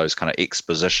of one of those kind of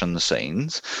exposition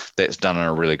scenes that's done in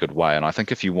a really good way. And I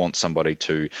think if you want somebody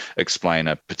to explain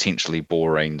a potentially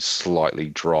boring, slightly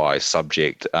dry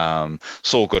subject,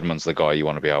 Saul Goodman's the guy you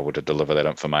want to be able to deliver that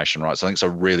information, right? So I think it's a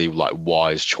really like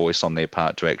wise choice on their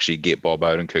part to actually get Bob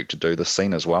Odenkirk to do this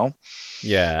scene as well.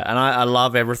 Yeah, and I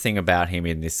love everything about him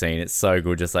in this scene. It's so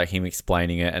good, just like him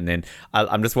explaining it. And then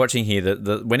I'm just watching here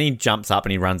that when he jumps up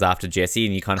and he runs after Jesse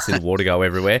and you kind of see the water go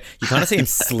everywhere, you kind of see him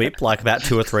slip like about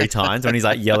 2 or 3 times when he's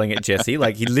like yelling at Jesse.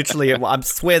 Like he literally, I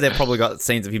swear they've probably got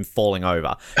scenes of him falling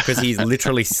over because he's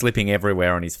literally slipping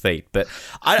everywhere on his feet. But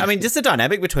I mean, just the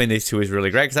dynamic between these two is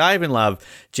really great because I even love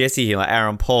Jesse here, like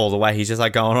Aaron Paul, the way he's just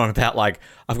like going on about like,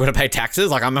 I've got to pay taxes.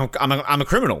 Like I'm a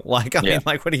criminal. Like, I mean,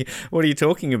 like what are you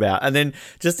talking about? And then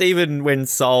just even when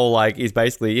Soul like is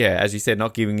basically, as you said,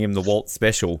 not giving him the Walt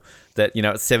special that,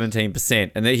 it's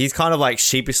 17%. And he's kind of like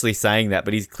sheepishly saying that,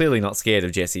 but he's clearly not scared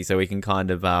of Jesse. So he can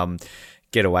kind of,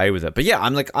 get away with it. But yeah,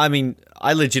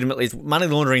 I legitimately, money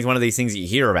laundering is one of these things that you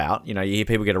hear about. You hear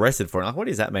people get arrested for it. Like, what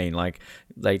does that mean? Like,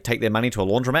 they take their money to a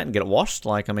laundromat and get it washed?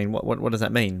 Like, I mean, what does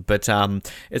that mean? But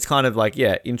it's kind of like,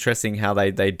 interesting how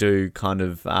they do kind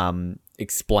of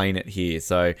explain it here.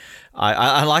 So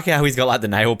I like how he's got like the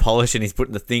nail polish and he's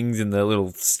putting the things in the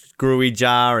little screwy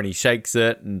jar and he shakes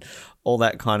it and all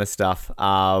that kind of stuff.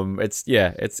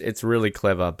 It's really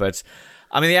clever. But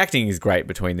I mean, the acting is great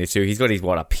between these two. He's got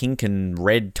a pink and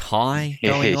red tie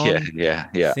going on.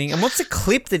 Yeah. Thing. And what's the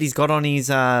clip that he's got on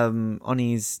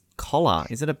his collar?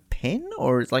 Is it a pen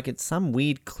or it's some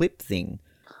weird clip thing?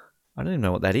 I don't even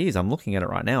know what that is. I'm looking at it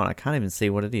right now and I can't even see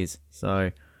what it is.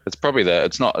 So it's probably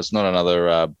it's not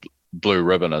another blue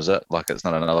ribbon, is it? Like it's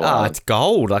not another one. It's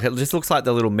gold. Like it just looks like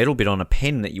the little metal bit on a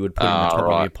pen that you would put in the top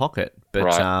of your pocket.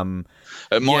 But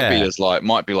it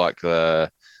might be like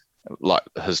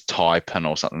his tie pin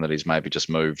or something that he's maybe just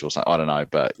moved or something. I don't know,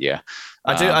 but yeah.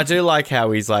 I do like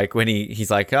how he's like when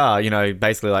he's like,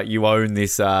 basically like you own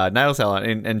this nail salon,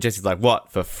 and Jesse's like,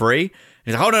 what, for free?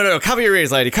 He's like, oh no, cover your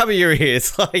ears, lady, cover your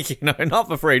ears. Like, not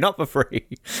for free, not for free.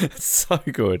 It's so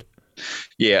good.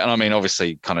 Yeah, and I mean,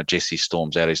 obviously, kind of Jesse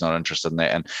storms out. He's not interested in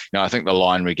that, and I think the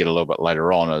line we get a little bit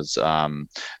later on is,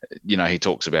 he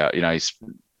talks about,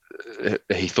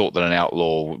 he thought that an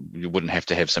outlaw wouldn't have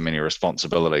to have so many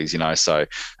responsibilities, so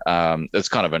it's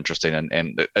kind of interesting,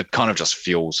 and it kind of just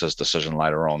fuels his decision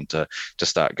later on to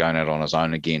start going out on his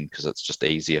own again because it's just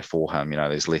easier for him.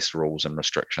 There's less rules and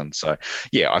restrictions. So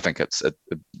yeah, I think it's a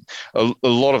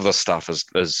lot of this stuff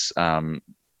is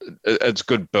it's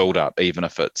good build up, even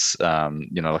if it's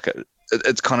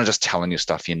it's kind of just telling you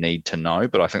stuff you need to know,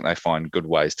 but I think they find good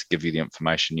ways to give you the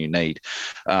information you need.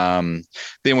 Then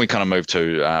we kind of move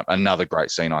to another great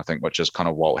scene, I think, which is kind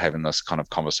of Walt having this kind of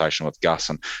conversation with Gus.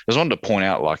 And I just wanted to point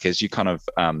out, like, as you kind of,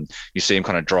 you see him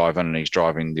kind of drive in and he's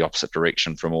driving the opposite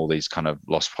direction from all these kind of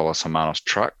Los Polos Hermanos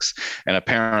trucks. And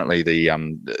apparently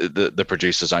the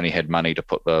producers only had money to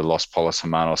put the Los Polos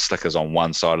Hermanos stickers on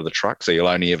one side of the truck. So you'll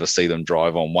only ever see them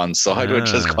drive on one side,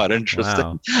 which is quite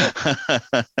interesting.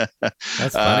 Wow.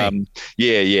 That's funny.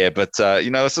 But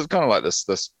this is kind of like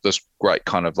this great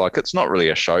kind of like, it's not really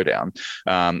a showdown.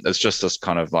 It's just this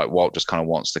kind of like Walt just kind of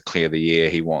wants to clear the air.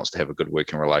 He wants to have a good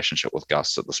working relationship with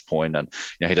Gus at this point, and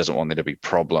he doesn't want there to be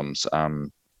problems.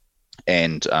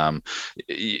 And yeah,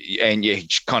 he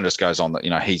kind of just goes on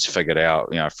that he's figured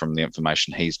out from the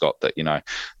information he's got that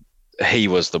he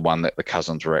was the one that the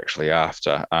cousins were actually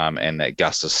after, and that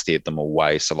Gus has steered them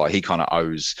away. So like he kind of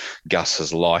owes Gus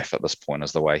his life at this point,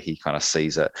 is the way he kind of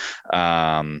sees it.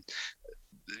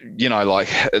 Like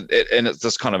and it's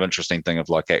this kind of interesting thing of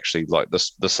like actually like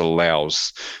this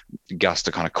allows Gus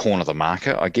to kind of corner the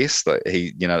market, I guess, that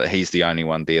that he's the only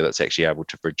one there that's actually able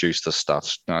to produce the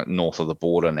stuff north of the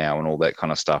border now and all that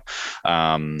kind of stuff.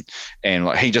 And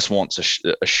like he just wants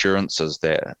assurances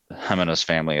that him and his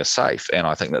family are safe, and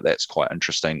I think that that's quite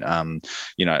interesting.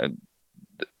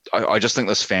 I just think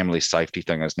this family safety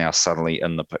thing is now suddenly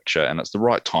in the picture, and it's the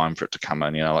right time for it to come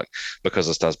in, like, because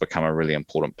this does become a really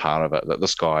important part of it, that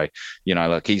this guy,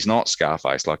 like he's not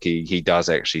Scarface, like he does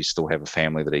actually still have a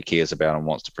family that he cares about and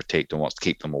wants to protect and wants to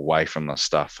keep them away from this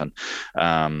stuff. So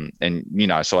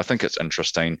I think it's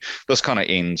interesting. This kind of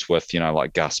ends with,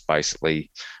 like Gus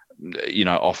basically,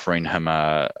 offering him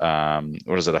a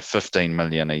 15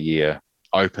 million a year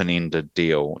open-ended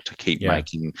deal to keep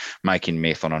making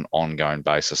meth on an ongoing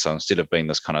basis. So instead of being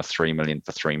this kind of 3 million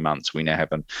for 3 months, we now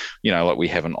have we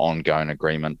have an ongoing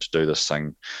agreement to do this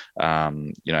thing,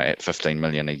 at 15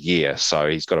 million a year. So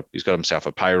he's got himself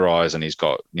a pay rise, and he's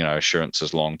got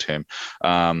assurances long term.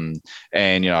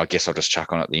 I guess I'll just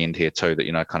chuck on at the end here too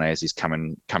that kind of as he's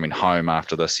coming home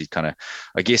after this, he's kind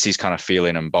of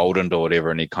feeling emboldened or whatever,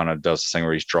 and he kind of does the thing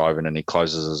where he's driving and he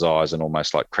closes his eyes and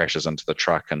almost like crashes into the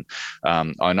truck. And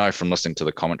I know from listening to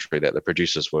the commentary that the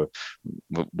producers were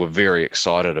very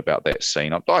excited about that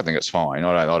scene. I think it's fine.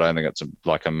 I don't think it's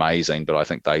like amazing, but I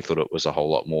think they thought it was a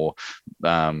whole lot more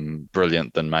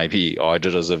brilliant than maybe I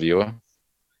did as a viewer.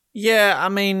 Yeah, I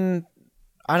mean,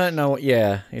 I don't know.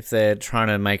 Yeah, if they're trying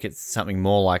to make it something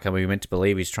more like, are we meant to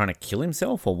believe he's trying to kill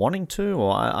himself or wanting to,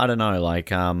 or I don't know.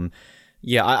 Like,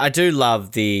 yeah, I do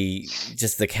love the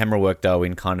camera work though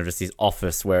in kind of just his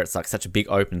office where it's like such a big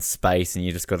open space and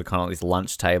you just got to kind of like this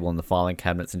lunch table and the filing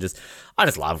cabinets and I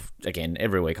just love, again,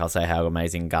 every week I'll say how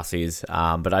amazing Gus is,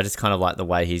 but I just kind of like the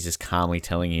way he's just calmly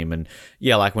telling him, and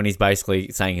yeah, like when he's basically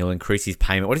saying he'll increase his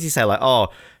payment. What does he say? Like, blah,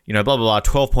 blah, blah,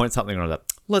 12 point something or that.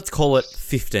 Let's call it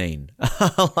 15,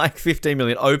 like 15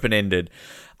 million open-ended,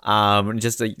 and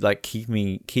just like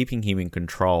keeping him in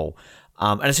control.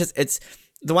 And it's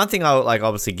the one thing I would like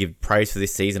obviously give praise for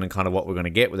this season and kind of what we're going to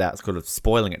get without sort of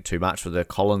spoiling it too much for the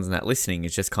Collins and that listening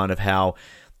is just kind of how,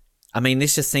 I mean,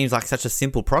 this just seems like such a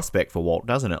simple prospect for Walt,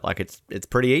 doesn't it? Like it's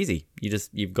pretty easy.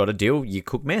 You've got a deal, you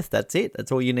cook meth, that's it.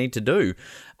 That's all you need to do.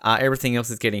 Everything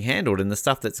else is getting handled, and the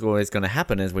stuff that's always going to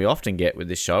happen, as we often get with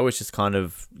this show, is just kind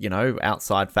of,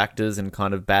 outside factors and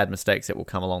kind of bad mistakes that will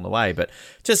come along the way. But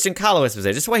just Giancarlo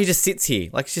Esposito, just the way he just sits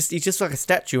here, like he's just like a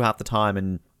statue half the time,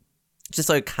 and just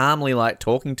so calmly like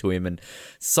talking to him, and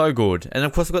so good. And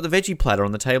of course we've got the veggie platter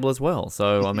on the table as well.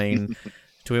 So I mean,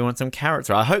 do we want some carrots?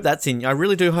 I hope that's in. I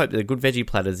really do hope the good veggie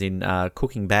platters in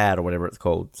Cooking Bad or whatever it's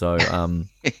called. So,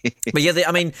 but yeah,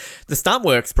 the stunt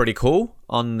work's pretty cool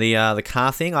on the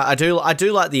car thing. I do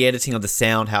like the editing of the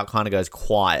sound, how it kind of goes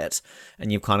quiet, and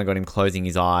you've kind of got him closing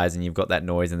his eyes, and you've got that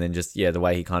noise, and then just the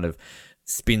way he kind of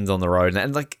spins on the road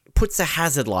and like puts the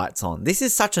hazard lights on. This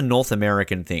is such a North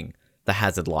American thing. The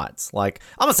hazard lights. Like,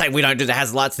 I'm not saying we don't do the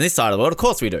hazard lights in this side of the world. Of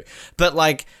course we do. But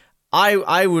like,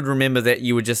 I would remember that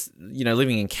you were just,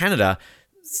 living in Canada,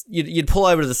 you'd pull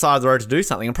over to the side of the road to do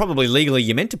something, and probably legally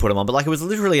you meant to put them on, but like it was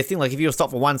literally a thing. Like if you were stopped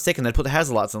for 1 second, they'd put the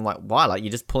hazard lights on. Like, why? Like you're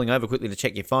just pulling over quickly to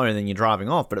check your phone and then you're driving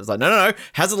off. But it was like, no,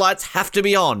 hazard lights have to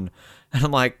be on. And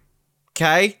I'm like,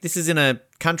 okay, this is in a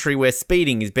country where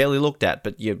speeding is barely looked at,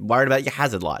 but you're worried about your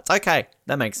hazard lights. Okay,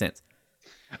 that makes sense.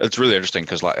 It's really interesting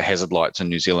because like hazard lights in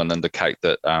New Zealand indicate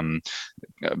that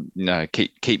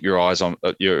keep your eyes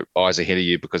ahead of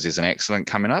you because there's an accident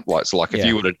coming up. Like, so like if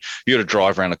you were to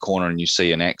drive around the corner and you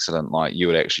see an accident, like you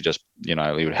would actually just you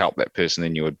would help that person,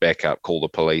 then you would back up, call the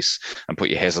police, and put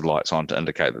your hazard lights on to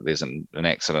indicate that there's an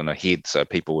accident ahead, so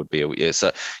people would be aware.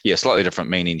 So slightly different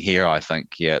meaning here, I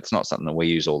think. It's not something that we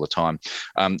use all the time.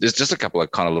 There's just a couple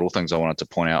of kind of little things I wanted to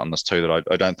point out on this too that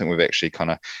I don't think we've actually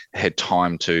kind of had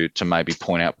time to maybe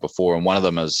point out before, and one of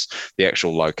them is the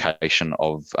actual location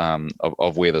of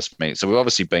where this meets. So we've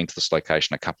obviously been to this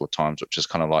location a couple of times, which is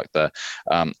kind of like the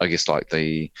I guess like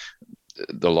the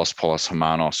Los Pollos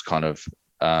Hermanos kind of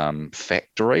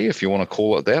factory, if you want to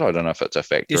call it that. I don't know if it's a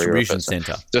factory distribution or if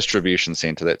center. Distribution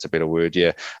center, that's a better word.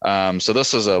 So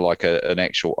this is an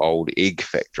actual old egg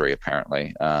factory,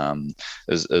 apparently,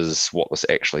 is what this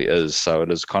actually is. So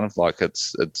it is kind of like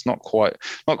it's not quite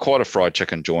a fried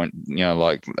chicken joint,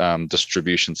 like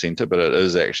distribution center, but it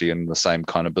is actually in the same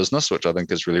kind of business, which I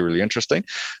think is really, really interesting.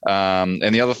 And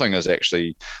the other thing is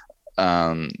actually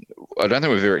I don't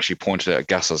think we've ever actually pointed out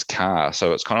Gus's car.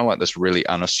 So it's kind of like this really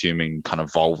unassuming kind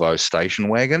of Volvo station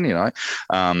wagon, and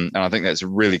I think that's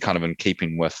really kind of in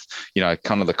keeping with,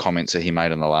 kind of the comments that he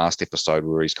made in the last episode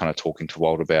where he's kind of talking to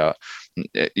Walt about,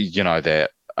 that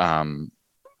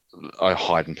I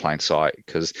hide in plain sight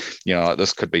because like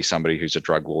this could be somebody who's a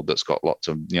drug lord that's got lots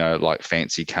of like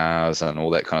fancy cars and all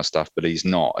that kind of stuff, but he's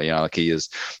not. Like he is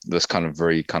this kind of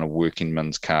very kind of working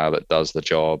man's car that does the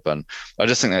job, and I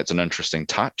just think that's an interesting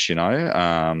touch.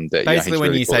 That basically when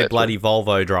really you say bloody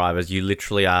Volvo drivers, you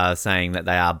literally are saying that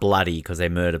they are bloody because they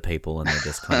murder people and they're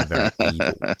just kind of very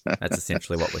evil. That's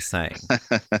essentially what we're saying.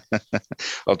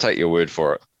 I'll take your word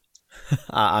for it.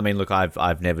 I mean, look,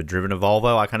 I've never driven a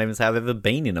Volvo. I can't even say I've ever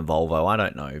been in a Volvo. I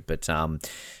don't know, but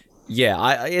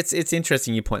yeah, it's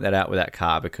interesting you point that out with that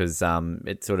car because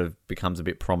it sort of becomes a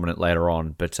bit prominent later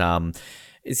on. But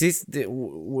is this? I think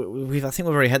we've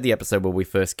already had the episode where we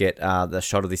first get the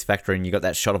shot of this factory, and you got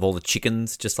that shot of all the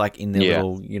chickens just like in their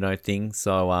little thing.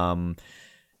 So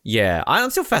yeah,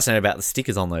 I'm still fascinated about the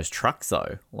stickers on those trucks,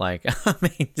 though. Like, I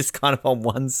mean, just kind of on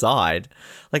one side.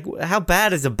 Like, how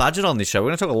bad is the budget on this show? We're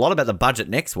going to talk a lot about the budget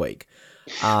next week.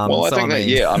 Well, I think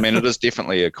it is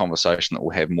definitely a conversation that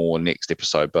we'll have more next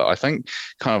episode. But I think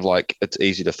kind of like it's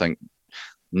easy to think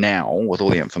now with all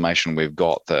the information we've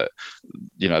got that,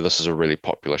 this is a really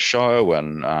popular show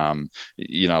and,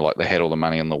 like they had all the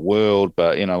money in the world.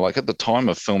 But, like at the time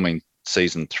of filming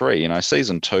season 3,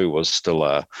 season 2 was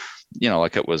still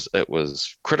like it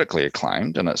was critically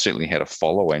acclaimed and it certainly had a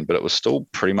following, but it was still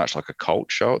pretty much like a cult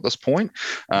show at this point.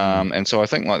 And so I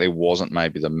think like there wasn't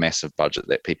maybe the massive budget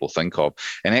that people think of.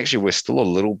 And actually we're still a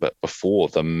little bit before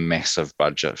the massive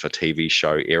budget for TV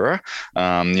show era.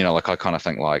 Like I kind of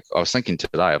think like, I was thinking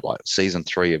today of like season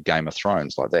 3 of Game of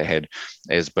Thrones, like they had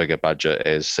as big a budget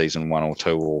as season 1 or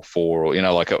 2 or 4,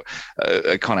 or, like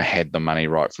it kind of had the money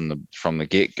right from the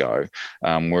get-go.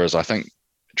 Whereas I think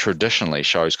traditionally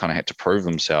shows kind of had to prove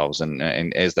themselves and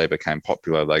as they became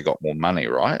popular they got more money,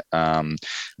 right?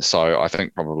 So I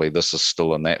think probably this is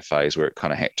still in that phase where it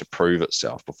kind of had to prove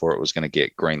itself before it was going to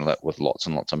get greenlit with lots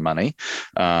and lots of money.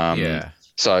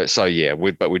 So yeah,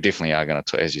 but we definitely are going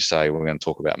to, as you say, we're going to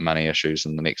talk about money issues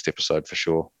in the next episode for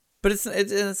sure. But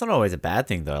it's not always a bad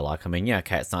thing, though. Like, I mean, yeah,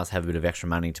 okay, it's nice to have a bit of extra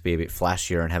money to be a bit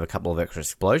flashier and have a couple of extra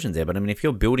explosions there. But, I mean, if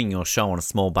you're building your show on a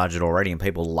small budget already and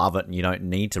people love it and you don't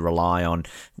need to rely on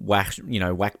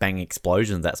whack-bang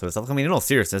explosions, that sort of stuff. I mean, in all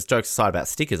seriousness, jokes aside about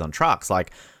stickers on trucks,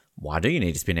 like, why do you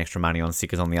need to spend extra money on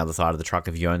stickers on the other side of the truck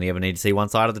if you only ever need to see one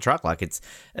side of the truck? Like, it's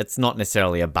not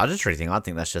necessarily a budgetary thing. I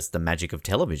think that's just the magic of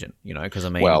television, because, I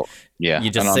mean, you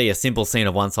just see a simple scene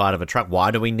of one side of a truck.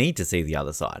 Why do we need to see the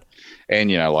other side?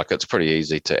 And, like, it's pretty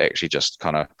easy to actually just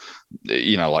kind of,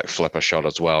 like flip a shot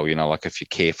as well. Like, if you're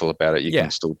careful about it, you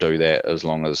can still do that as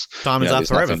long as... Time is Up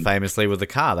Forever, famously, with the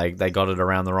car. They got it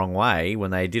around the wrong way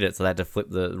when they did it, so they had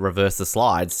to reverse the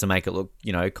slides to make it look,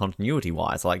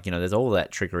 continuity-wise. Like, there's all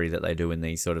that trickery that they do in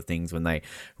these sort of things when they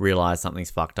realise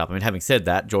something's fucked up. I mean, having said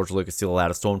that, George Lucas still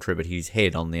allowed a stormtrooper to his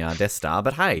head on the Death Star,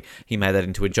 but hey, he made that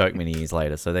into a joke many years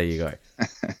later, so there you go.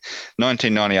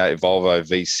 1998 Volvo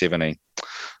V70.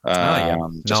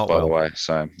 Just by the way,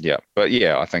 so yeah, but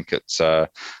yeah, I think it's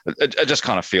it just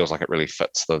kind of feels like it really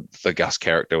fits the Gus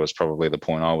character was probably the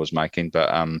point I was making, but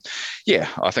yeah,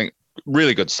 I think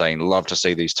really good scene. Love to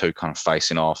see these two kind of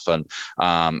facing off and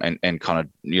kind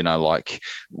of like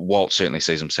Walt certainly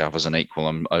sees himself as an equal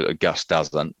and Gus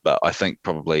doesn't, but I think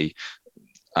probably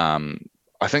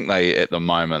I think they, at the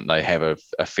moment, they have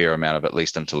a fair amount of at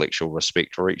least intellectual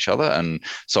respect for each other. And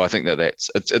so I think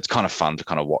it's kind of fun to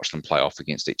kind of watch them play off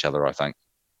against each other, I think.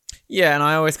 Yeah, and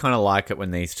I always kind of like it when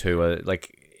these two are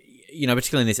like,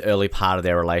 particularly in this early part of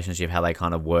their relationship, how they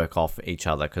kind of work off each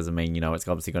other. Because, I mean, it's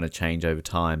obviously going to change over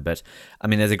time. But, I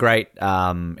mean, there's a great,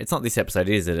 it's not this episode,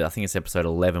 is it? I think it's episode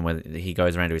 11 where he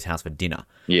goes around to his house for dinner.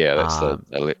 Yeah, that's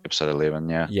the episode 11,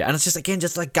 yeah. Yeah, and it's just, again,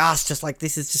 just like Gus, just like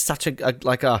this is just such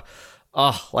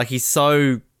like he's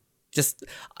so just...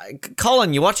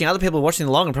 Colin, you're watching, other people are watching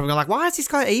along and probably going like, why is this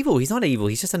guy evil? He's not evil.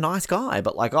 He's just a nice guy.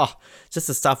 But like, just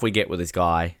the stuff we get with this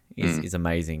guy is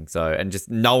amazing. So, and just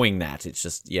knowing that, it's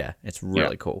just, it's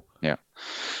really cool. Yeah.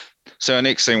 So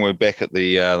next thing, we're back at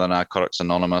the Narcotics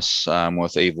Anonymous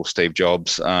with evil Steve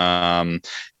Jobs. And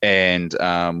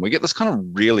we get this kind of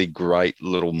really great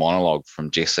little monologue from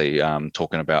Jesse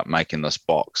talking about making this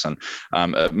box. And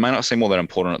it may not seem all that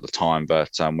important at the time,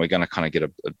 but we're going to kind of get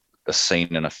a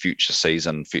scene in a future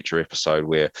season, future episode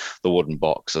where the wooden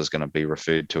box is going to be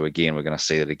referred to again. We're going to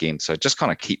see it again. So just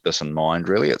kind of keep this in mind.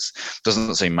 Really, it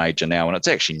doesn't seem major now, and it's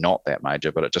actually not that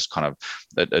major, but it just kind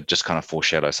of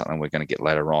foreshadows something we're going to get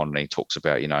later on. And he talks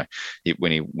about,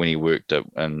 when he worked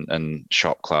in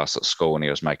shop class at school, and he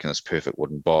was making this perfect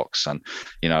wooden box, and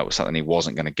it was something he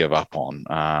wasn't going to give up on.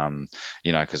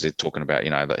 Because they're talking about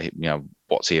that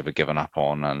what's he ever given up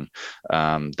on, and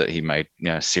that he made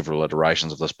several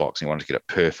iterations of this box, and he wanted to get it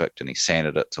perfect, and he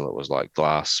sanded it till it was like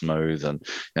glass smooth,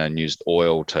 and used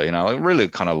oil to like really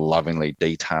kind of lovingly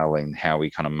detailing how he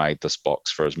kind of made this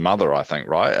box for his mother, I think,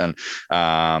 right?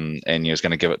 And he was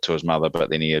going to give it to his mother, but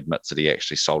then he admits that he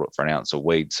actually sold it for an ounce of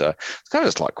weed. So it's kind of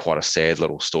just like quite a sad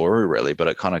little story, really, but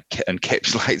it kind of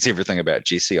encapsulates everything about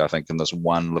Jesse, I think, in this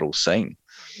one little scene.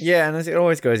 Yeah, and it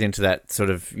always goes into that sort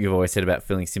of, you've always said about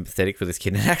feeling sympathetic for this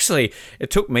kid. And actually, it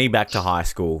took me back to high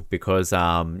school because,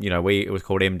 it was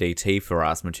called MDT for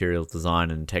us, Materials Design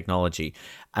and Technology.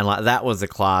 And like that was a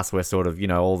class where sort of,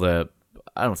 all the,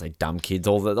 I don't want to say dumb kids,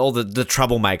 all the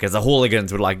troublemakers, the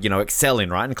hooligans would excel in,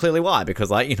 right? And clearly why? Because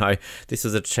this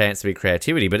was a chance to be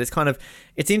creativity. But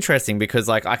it's interesting because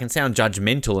I can sound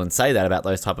judgmental and say that about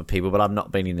those type of people, but I've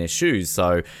not been in their shoes.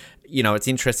 So, it's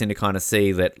interesting to kind of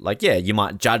see that, you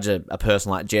might judge a person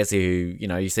like Jesse who,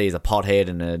 you see as a pothead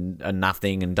and a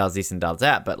nothing and does this and does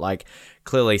that. But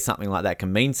clearly something like that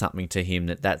can mean something to him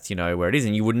that's, where it is.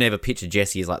 And you would never picture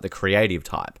Jesse as the creative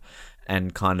type.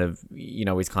 And kind of,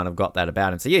 he's kind of got that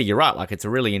about him. So yeah, you're right. It's a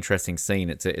really interesting scene.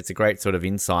 It's a great sort of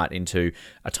insight into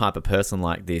a type of person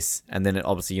like this. And then it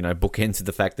obviously, bookends with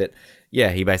the fact that,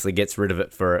 he basically gets rid of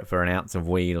it for an ounce of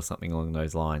weed or something along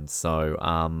those lines. So,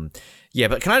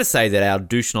 but can I just say that our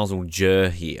douche nozzle Jer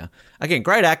here, again,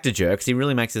 great actor Jer, because he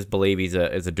really makes us believe he's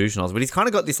a douche nozzle, but he's kind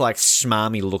of got this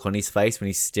schmarmy look on his face when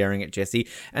he's staring at Jesse.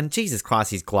 And Jesus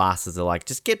Christ, his glasses are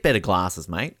just get better glasses,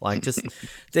 mate.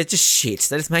 They're just shit.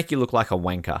 They just make you look like a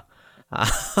wanker.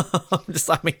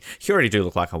 You already do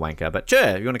look like a wanker, but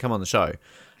Jer, you want to come on the show?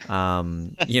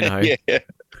 Yeah.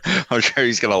 I'm sure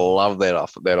he's going to love that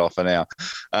offer now.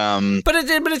 But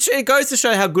it goes to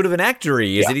show how good of an actor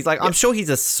he is. Yeah, I'm sure he's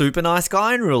a super nice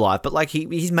guy in real life, but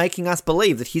he's making us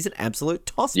believe that he's an absolute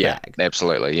toss bag. Yeah,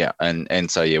 absolutely. Yeah,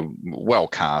 and so well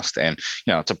cast, and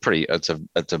it's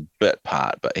a bit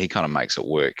part, but he kind of makes it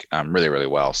work really, really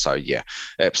well. So yeah,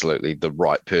 absolutely the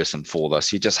right person for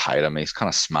this. You just hate him. He's kind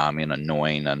of smarmy and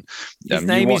annoying, and his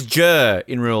name is Jer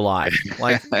in real life.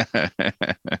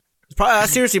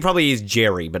 Seriously, probably is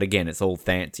Jerry, but again, it's all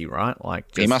fancy, right?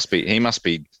 He must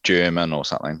be German or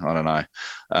something. I don't know.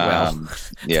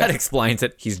 That explains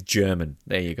it. He's German.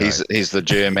 There you go. He's the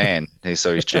German. He's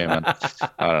German. I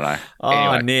don't know. Oh,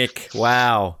 anyway. Nick!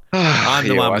 Wow, I'm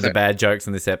the one with the bad jokes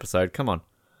in this episode. Come on.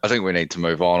 I think we need to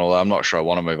move on, although I'm not sure I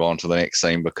want to move on to the next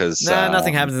scene because...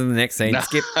 nothing happens in the next scene.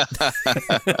 Skip.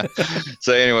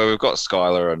 So anyway, we've got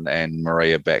Skylar and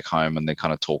Maria back home, and they're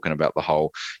kind of talking about the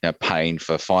whole pain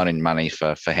for finding money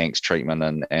for Hank's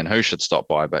treatment and who should stop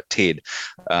by but Ted.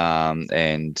 I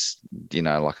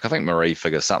think Marie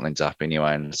figures something's up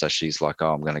anyway, and so she's like,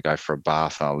 oh, I'm going to go for a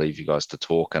bath and I'll leave you guys to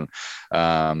talk. And,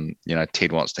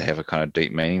 Ted wants to have a kind of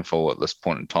deep meaningful at this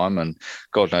point in time, and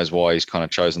God knows why he's kind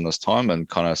of chosen this time, and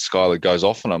kind of Skylar goes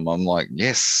off on him. I'm like,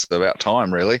 yes, about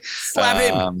time, really. Slap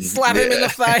him in the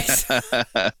face.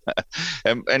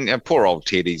 and poor old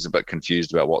Ted, he's a bit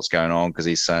confused about what's going on because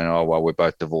he's saying, oh, well, we're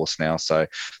both divorced now, so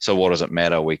what does it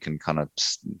matter? We can kind of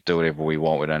do whatever we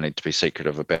want. We don't need to be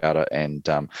secretive about it. And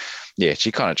she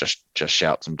kind of just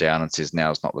shouts him down and says,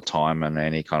 now's not the time.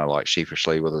 And he kind of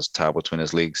sheepishly with his tail between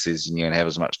his legs says, you can have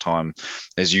as much time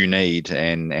as you need,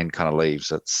 and kind of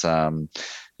leaves. It's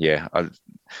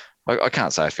I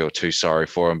can't say I feel too sorry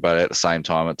for him, but at the same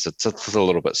time, it's a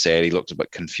little bit sad. He looked a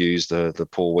bit confused, the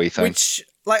poor wee thing. Which,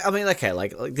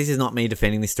 this is not me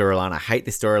defending this storyline. I hate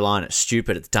this storyline. It's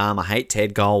stupid. It's dumb. I hate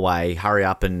Ted. Go away. Hurry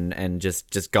up and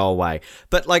just go away.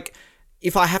 But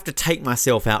if I have to take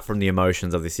myself out from the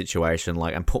emotions of this situation,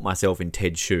 and put myself in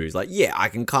Ted's shoes, I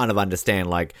can kind of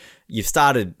understand. You've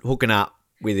started hooking up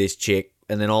with this chick,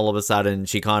 and then all of a sudden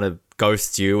she kind of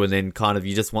ghosts you, and then kind of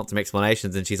you just want some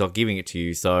explanations and she's not giving it to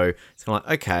you. So it's kind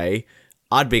of okay,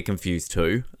 I'd be confused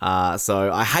too.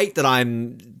 So I hate that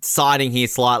I'm siding here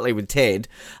slightly with Ted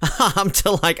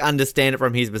to understand it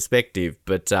from his perspective.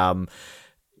 But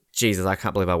Jesus, I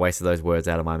can't believe I wasted those words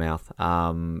out of my mouth.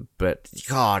 But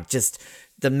God, just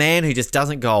the man who just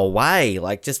doesn't go away.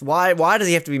 Like, just why does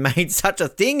he have to be made such a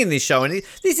thing in this show? And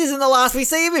this isn't the last we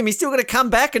see of him. He's still going to come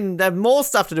back and have more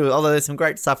stuff to do. Although there's some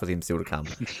great stuff with him still to come.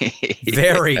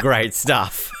 Very great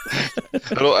stuff.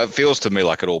 It feels to me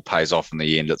like it all pays off in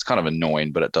the end. It's kind of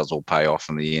annoying, but it does all pay off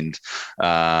in the end.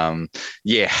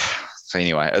 Yeah. So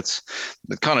anyway, it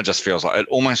kind of just feels like, it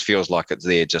almost feels like it's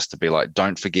there just to be like,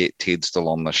 don't forget Ted's still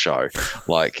on the show.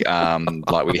 Like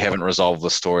we haven't resolved the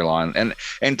storyline.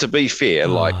 And to be fair,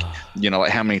 like, you know,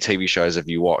 like how many TV shows have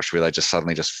you watched where they just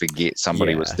suddenly just forget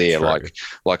somebody was there? True.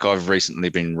 Like I've recently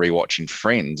been rewatching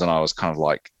Friends, and I was kind of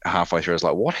like halfway through, I was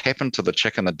like, what happened to the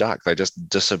chick and the duck? They just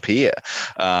disappear.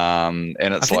 And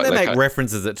it's I think like they make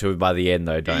references it to by the end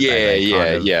though, don't they?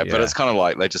 Yeah. But it's kind of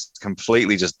like they just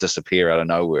completely just disappear out of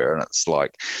nowhere, and it's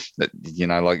like, you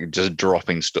know, like just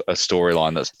dropping a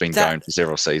storyline that's been going for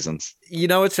several seasons. You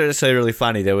know, it's actually really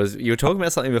funny. You were talking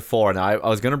about something before, and I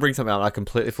was going to bring something up, and I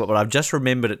completely forgot, but I've just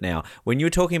remembered it now. When you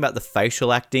were talking about the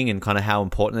facial acting and kind of how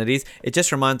important it is, it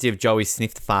just reminds you of Joey's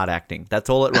sniff the fart acting.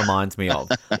 That's all it reminds me of.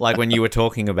 Like when you were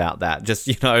talking about that, just,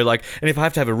 you know, like, and if I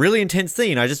have to have a really intense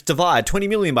scene, I just divide 20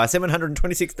 million by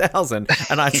 726,000,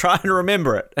 and I try and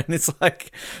remember it. And it's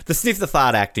like the sniff the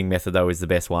fart acting method though is the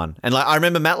best one. And like I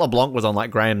remember Matt LeBlanc was on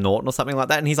like Graham Norton or something like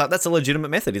that, and he's like, that's a legitimate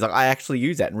method. He's like, I actually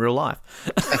use that in real life.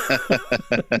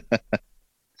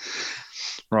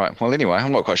 Right. Well, anyway,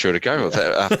 I'm not quite sure to go with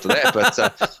that after that, but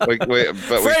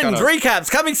Friends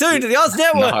recaps coming soon to the Oz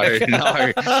Network.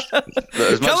 No.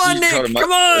 Come on, Nick.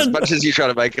 Come on. As much as you try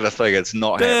to make it a thing, it's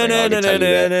not happening.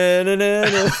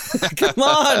 Come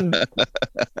on. Do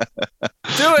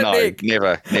it, Nick.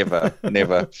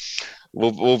 Never.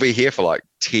 We'll be here for like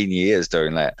 10 years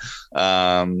doing that.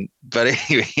 But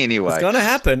anyway. It's going to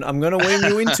happen. I'm going to wean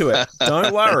you into it.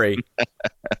 Don't worry.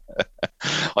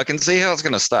 I can see how it's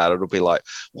going to start. It'll be like,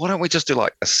 why don't we just do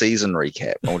like a season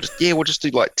recap? And we'll just do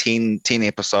like 10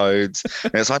 episodes.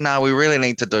 And it's like, no, we really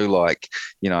need to do like,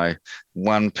 you know,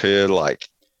 one per like,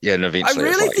 yeah, and eventually I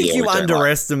really think you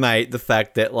underestimate the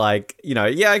fact that, like, you know,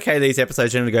 okay, these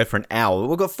episodes are going to go for an hour.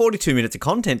 We've got 42 minutes of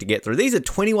content to get through. These are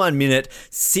 21-minute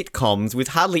sitcoms with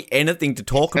hardly anything to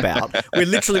talk about. We're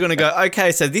literally going to go,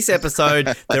 okay, so this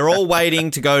episode, they're all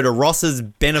waiting to go to Ross's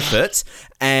benefit,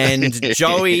 and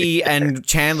Joey and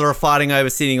Chandler are fighting over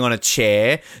sitting on a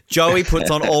chair. Joey puts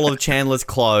on all of Chandler's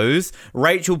clothes.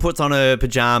 Rachel puts on her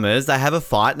pajamas. They have a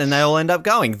fight, and then they all end up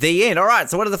going. The end. All right,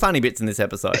 so what are the funny bits in this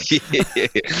episode?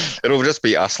 It'll just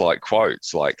be us like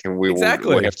quotes, like we'll have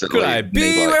to. Could I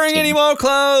be wearing any more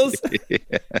clothes? It'd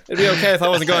be okay if I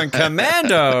wasn't going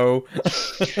commando.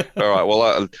 All right.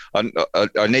 Well,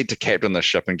 I need to captain the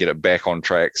ship and get it back on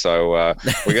track. So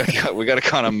we got to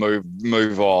kind of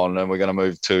move on, and we're going to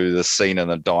move to the scene in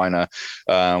the diner,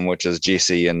 which is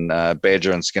Jesse and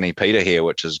Badger and Skinny Peter here,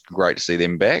 which is great to see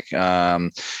them back.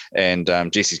 And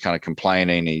Jesse's kind of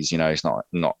complaining. He's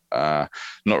not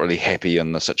really happy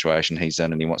in the situation he's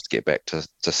in, and he wants to get back to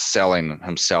selling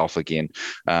himself again.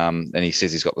 And he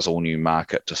says he's got this all new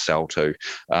market to sell to.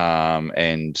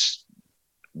 And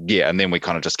then we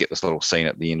kind of just get this little scene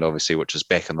at the end, obviously, which is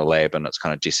back in the lab, and it's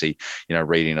kind of Jesse,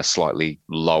 reading a slightly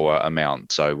lower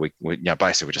amount. So we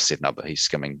basically we're just setting up that he's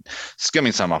skimming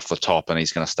some off the top, and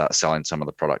he's going to start selling some of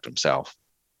the product himself.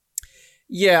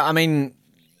 Yeah, I mean,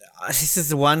 this is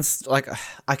the one, like,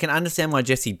 I can understand why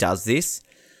Jesse does this,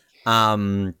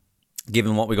 given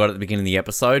what we got at the beginning of the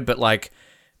episode, but like,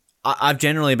 I've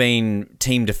generally been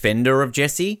team defender of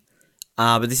Jesse.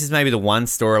 But this is maybe the one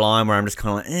storyline where I'm just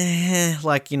kind of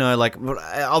like,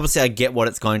 obviously I get what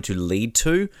it's going to lead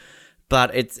to,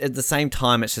 but it's at the same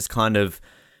time, it's just kind of,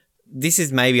 this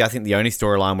is maybe, I think, the only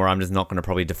storyline where I'm just not going to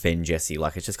probably defend Jesse.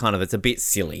 Like, it's just kind of, it's a bit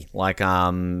silly. Like,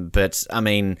 but I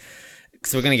mean,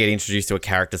 so we're going to get introduced to a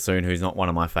character soon who's not one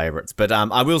of my favorites. But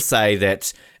I will say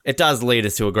that it does lead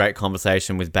us to a great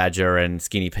conversation with Badger and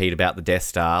Skinny Pete about the Death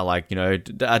Star. Like,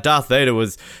 Darth Vader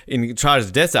was in charge of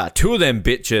the Death Star. Two of them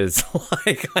bitches.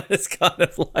 Like, it's kind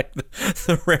of like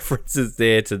the references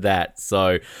there to that.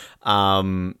 So, but I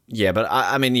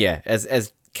mean,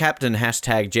 as Captain #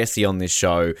 Jesse on this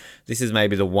show, this is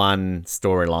maybe the one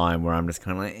storyline where I'm just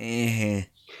kind of like,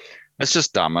 It's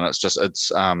just dumb, and it's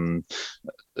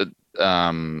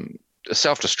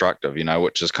self-destructive,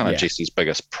 which is kind of Jesse's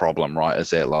biggest problem, right? Is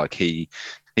that like he's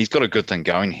got a good thing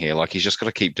going here, like he's just got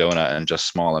to keep doing it and just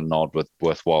smile and nod with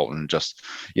Walt, and just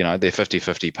they're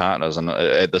 50-50 partners, and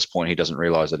at this point he doesn't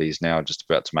realize that he's now just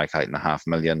about to make $8.5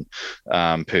 million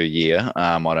per year.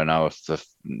 I don't know if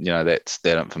that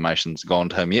information's gone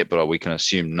to him yet, but we can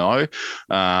assume no.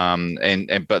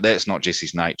 But that's not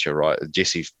Jesse's nature, right?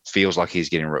 Jesse feels like he's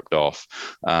getting ripped off.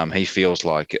 He feels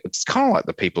like it's kind of like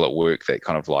the people at work that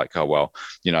kind of like, oh well,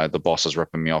 the boss is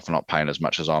ripping me off and not paying as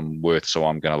much as I'm worth, so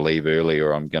I'm going to leave early,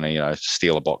 or I'm going to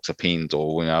steal a box of pens,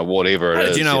 or whatever it is. How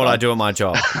did you know what I do at my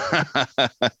job?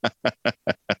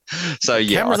 So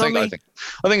yeah, I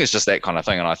think it's just that kind of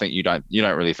thing, and I think you don't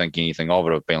really think anything of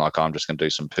it of being like, oh, I'm just going to do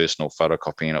some personal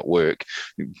photocopying at work.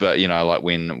 But like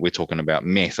when we're talking about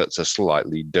meth, it's a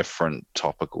slightly different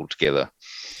topic altogether.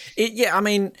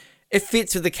 It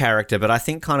fits with the character, but I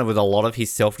think kind of with a lot of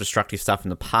his self-destructive stuff in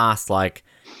the past, like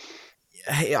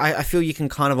I feel you can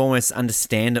kind of almost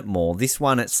understand it more. This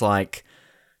one, it's like,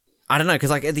 I don't know, because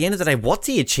like at the end of the day, what's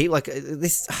he achieved? Like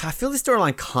this, I feel this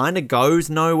storyline kind of goes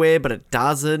nowhere, but it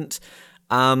doesn't.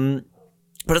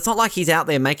 But it's not like he's out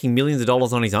there making millions of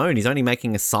dollars on his own. He's only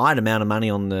making a side amount of money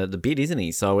on the bid, isn't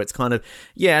he? So it's kind of,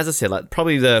 yeah, as I said, like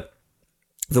probably the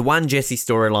one Jesse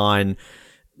storyline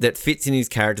that fits in his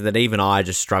character that even I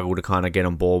just struggle to kind of get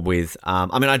on board with.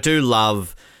 I do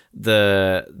love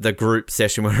the group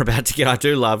session we're about to get. I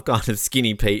do love kind of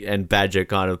Skinny Pete and Badger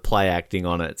kind of play acting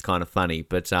on it. It's kind of funny.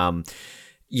 But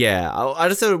yeah, I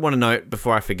just want to note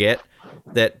before I forget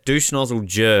that Douche Nozzle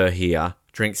Jer here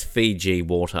drinks Fiji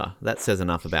water. That says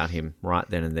enough about him right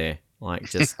then and there. Like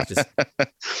just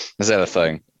Is that a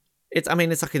thing? It's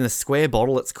like in a square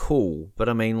bottle. It's cool, but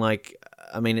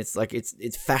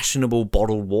it's fashionable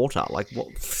bottled water. Like what?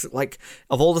 Like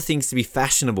of all the things to be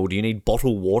fashionable, do you need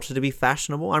bottled water to be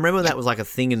fashionable? I remember that was like a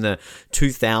thing in the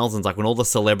 2000s, like when all the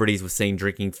celebrities were seen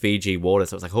drinking Fiji water.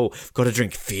 So it's like, oh, got to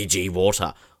drink Fiji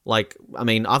water. Like,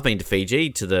 I've been to Fiji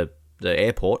to the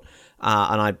airport,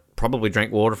 and I probably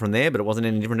drank water from there, but it wasn't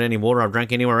any different than any water I've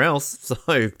drank anywhere else.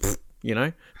 So,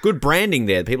 good branding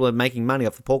there. People are making money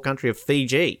off the poor country of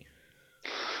Fiji.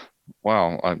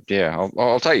 Wow,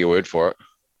 I'll take your word for it.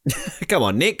 Come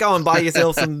on, Nick, go and buy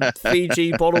yourself some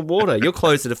Fiji bottled water. You're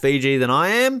closer to Fiji than I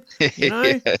am.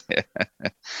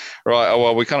 Right.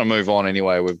 Well, we kind of move on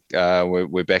anyway.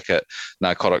 We're back at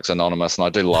Narcotics Anonymous, and I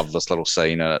do love this little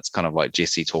scene, and it's kind of like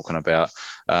Jesse talking about.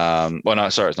 Well, no,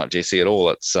 sorry, it's not Jesse at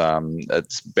all. It's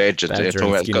Badger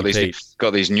talking about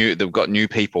they've got new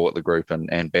people at the group,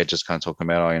 and Badger's kind of talking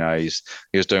about, he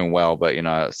was doing well, but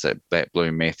it's that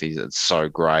blue meth, it's so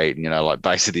great, and like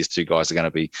basically these two guys are going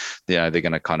to be, they're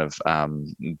going to kind of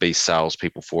be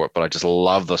salespeople for it. But I just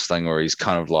love this thing where he's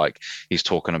kind of like he's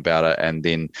talking about it, and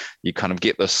then you kind of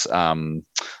get this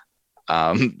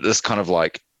this kind of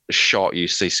like shot. You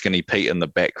see Skinny Pete in the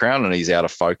background and he's out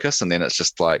of focus, and then it's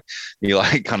just like he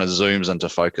like kind of zooms into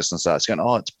focus and starts going,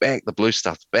 oh, it's back, the blue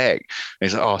stuff's back, and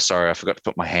he's like, oh, sorry, I forgot to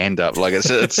put my hand up. Like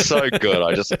it's so good. I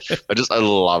love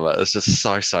it. It's just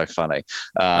so funny.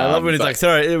 I love when he's like,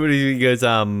 sorry, when he goes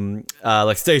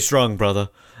like, stay strong, brother.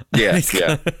 Yeah.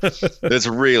 It's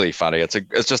really funny.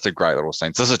 It's just a great little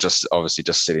scene. This is just obviously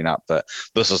just setting up that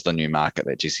this is the new market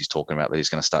that Jesse's talking about, that he's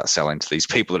going to start selling to these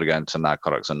people that are going to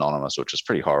Narcotics Anonymous, which is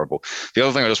pretty horrible. The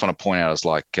other thing I just want to point out is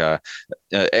like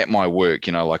at my work,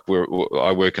 like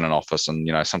I work in an office,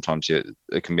 and sometimes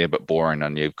it can be a bit boring,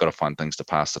 and you've got to find things to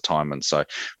pass the time. And so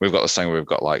we've got this thing where we've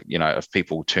got like, if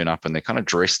people turn up and they're kind of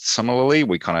dressed similarly,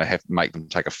 we kind of have to make them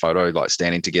take a photo like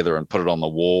standing together and put it on the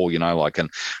wall, and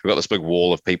we've got this big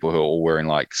wall of people who are all wearing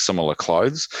like similar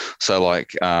clothes. So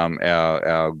like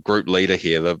our group leader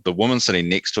here, the woman sitting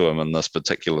next to him in this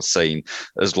particular scene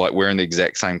is like wearing the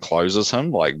exact same clothes as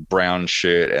him, like brown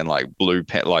shirt and like blue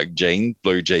jeans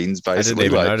basically. I didn't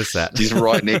even notice that.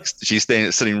 She's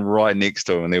sitting right next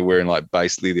to him, and they're wearing like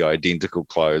basically the identical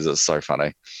clothes. It's so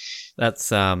funny. That's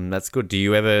good. Have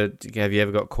you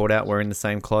ever got caught out wearing the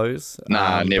same clothes?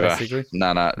 Nah, never. Basically?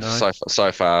 No.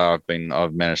 So far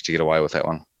I've managed to get away with that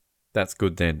one. That's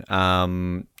good then.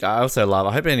 I also love,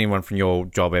 I hope anyone from your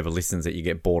job ever listens that you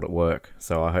get bored at work.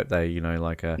 So I hope they,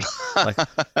 like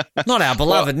not our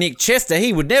beloved Nick Chester.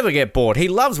 He would never get bored. He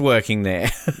loves working there.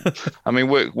 I mean,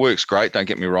 work's great. Don't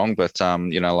get me wrong, but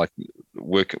like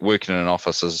working in an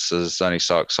office is only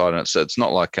so exciting. It's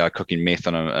not like cooking meth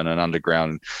in an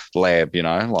underground lab.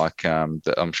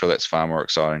 I'm sure that's far more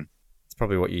exciting.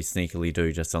 Probably what you sneakily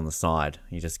do just on the side.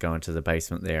 You just go into the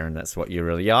basement there, and that's what you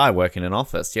really. Yeah, I work in an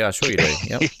office. Yeah, sure you do.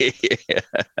 Yep. Yep.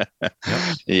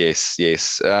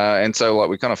 Yes. And so like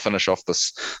we kind of finish off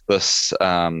this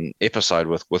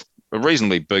episode with a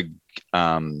reasonably big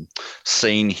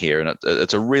scene here, and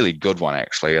it's a really good one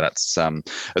actually. And it's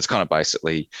kind of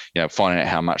basically, finding out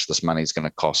how much this money is going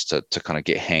to cost to kind of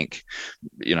get Hank,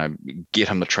 get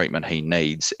him the treatment he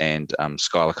needs. And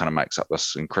Skylar kind of makes up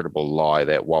this incredible lie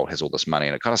that Walt has all this money,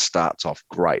 and it kind of starts off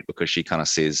great because she kind of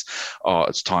says, "Oh,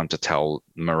 it's time to tell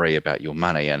Marie about your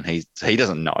money," and he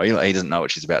doesn't know, he doesn't know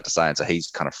what she's about to say, and so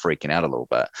he's kind of freaking out a little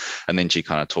bit. And then she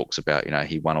kind of talks about,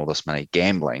 he won all this money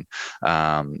gambling,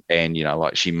 and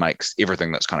like she makes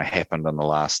everything that's kind of happened in the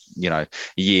last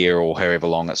year or however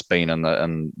long it's been in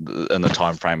the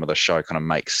time frame of the show kind of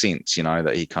makes sense.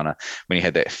 That he kind of, when he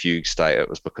had that fugue state, it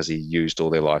was because he used all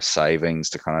their life savings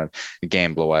to kind of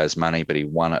gamble away his money, but he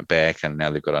won it back, and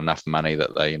now they've got enough money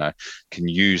that they can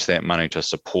use that money to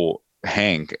support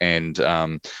Hank. And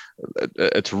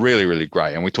it's really, really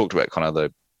great. And we talked about kind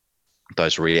of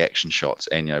those reaction shots,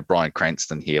 and Bryan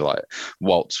Cranston here, like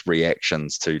Walt's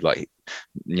reactions to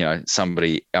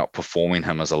somebody outperforming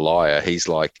him as a liar. He's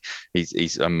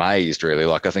amazed, really.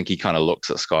 Like, I think he kind of looks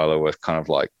at Skylar with kind of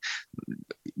like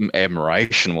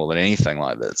admiration more than anything,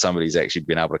 like that somebody's actually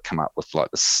been able to come up with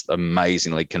like this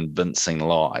amazingly convincing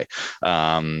lie.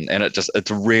 And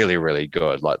it's really, really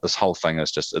good. Like, this whole thing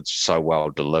is it's so well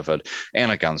delivered.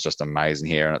 Anna Gunn's just amazing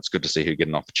here, and it's good to see her get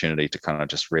an opportunity to kind of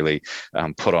just really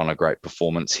put on a great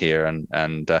performance here.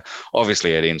 And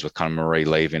obviously it ends with kind of Marie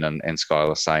leaving and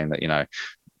Skylar saying that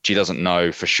she doesn't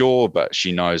know for sure, but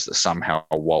she knows that somehow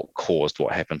Walt caused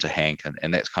what happened to Hank,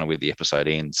 and that's kind of where the episode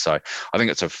ends. So I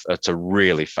think it's a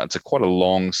really fun, it's quite a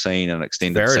long scene, an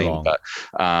extended Very scene, long. but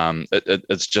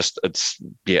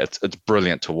it's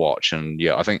brilliant to watch. And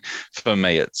I think for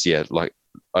me like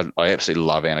I absolutely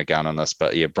love Anna Gunn in this,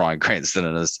 but Bryan Cranston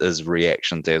and his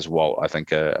reactions as Walt, I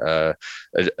think are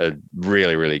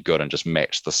really, really good and just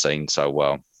match the scene so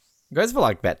well. It goes for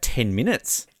like about 10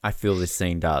 minutes, I feel this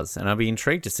scene does. And I'd be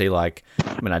intrigued to see, like,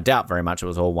 I doubt very much it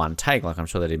was all one take. Like, I'm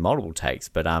sure they did multiple takes,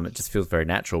 but it just feels very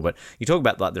natural. But you talk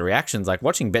about, like, the reactions, like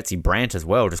watching Betsy Brandt as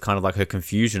well, just kind of like her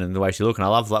confusion and the way she looks. And I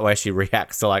love the way she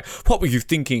reacts to, like, what were you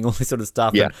thinking? All this sort of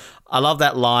stuff. Yeah. And I love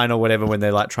that line or whatever when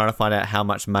they're, like, trying to find out how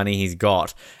much money he's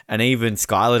got. And even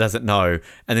Skylar doesn't know.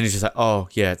 And then he's just like, oh,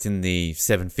 yeah, it's in the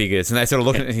 7 figures. And they sort of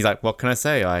look at it and he's like, what can I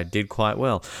say? I did quite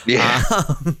well. Yeah.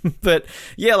 But,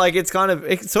 yeah, like, it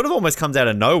sort of almost comes out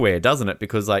of nowhere, doesn't it?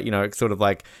 Because, like, it's sort of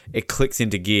like it clicks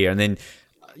into gear. And then,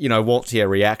 Walt's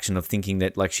reaction of thinking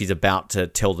that, like, she's about to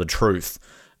tell the truth.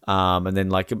 And then,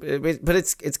 like, but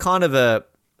it's kind of a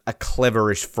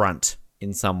cleverish front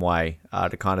in some way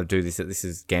to kind of do this, that this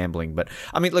is gambling. But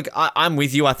look, I'm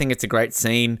with you. I think it's a great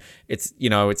scene. It's,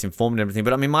 it's informative and everything.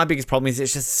 But my biggest problem is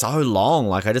it's just so long.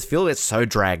 Like, I just feel it's so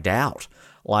dragged out.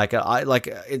 Like,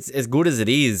 it's as good as it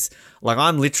is. Like,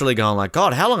 I'm literally going like,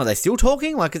 God, how long are they still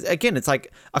talking? Like, again, it's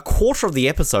like a quarter of the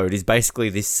episode is basically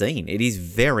this scene. It is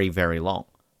very, very long.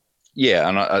 Yeah,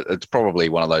 and it's probably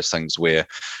one of those things where,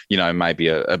 maybe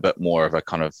a bit more of a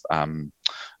kind of,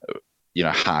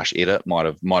 harsh edit might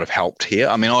have helped here.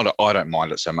 I don't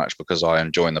mind it so much because I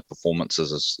enjoy the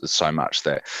performances so much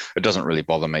that it doesn't really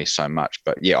bother me so much.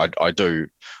 But yeah, I do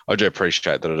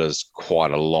appreciate that it is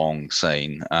quite a long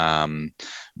scene.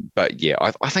 But yeah,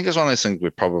 I think it's one of those things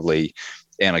where probably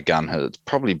Anna Gunn has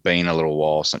probably been a little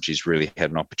while since she's really had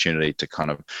an opportunity to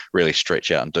kind of really stretch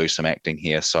out and do some acting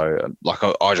here. So like,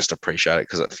 I just appreciate it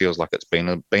because it feels like it's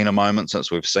been a moment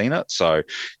since we've seen it. So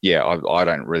yeah, I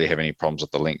don't really have any problems with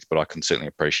the length, but I can certainly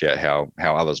appreciate how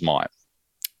others might.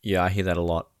 Yeah, I hear that a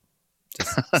lot.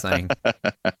 Just saying.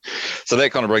 So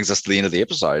that kind of brings us to the end of the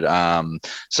episode.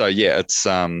 So yeah, it's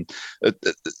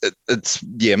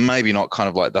maybe not kind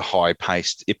of like the high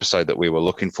paced episode that we were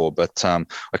looking for, but I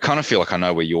kind of feel like I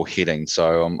know where you're heading.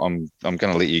 So I'm going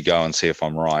to let you go and see if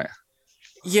I'm right.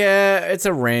 Yeah, it's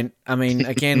a rant.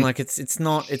 Again, like it's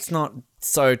not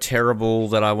so terrible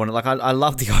that I want to, like, I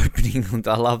love the opening.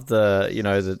 I love the,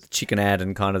 the chicken ad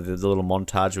and kind of the little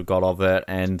montage we got of it.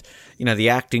 And, the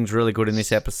acting's really good in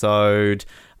this episode.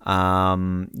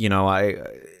 There's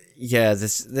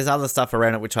other stuff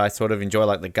around it which I sort of enjoy,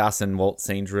 like the Gus and Walt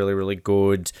scene's really, really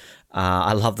good.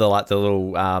 I love the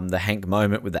little the Hank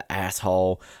moment with the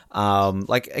asshole.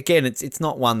 Again, it's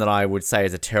not one that I would say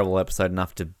is a terrible episode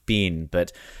enough to bin,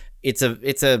 but it's a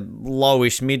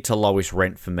lowish, mid to lowish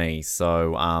rent for me.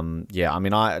 So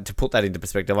to put that into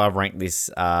perspective, I've ranked this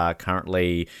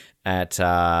currently at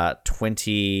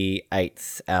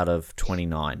 28th out of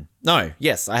 29. No,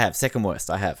 yes, I have. Second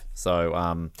worst, I have.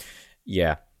 So,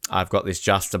 I've got this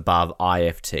just above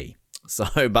IFT.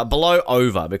 So, but below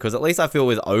over, because at least I feel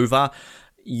with over,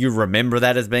 you remember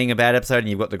that as being a bad episode and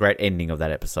you've got the great ending of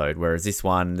that episode. Whereas this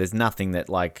one, there's nothing that,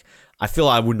 like, I feel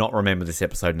I would not remember this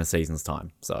episode in a season's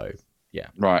time. So, Yeah.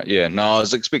 Right. Yeah. No, I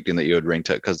was expecting that you would rent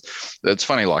it because it's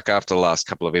funny. Like after the last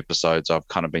couple of episodes, I've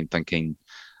kind of been thinking,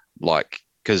 like,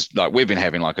 because like we've been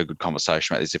having like a good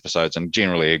conversation about these episodes and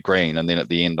generally agreeing, and then at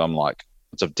the end, I'm like,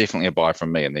 definitely a buy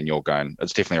from me, and then you're going,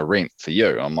 it's definitely a rent for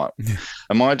you. I'm like,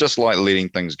 am I just like letting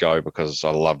things go because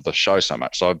I love the show so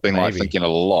much? So I've been like Maybe. thinking a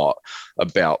lot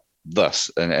about this,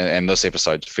 and this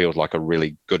episode feels like a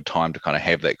really good time to kind of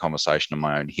have that conversation in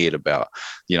my own head about,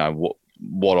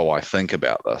 what do I think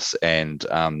about this? And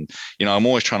I'm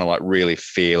always trying to like really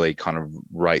fairly kind of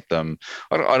rate them.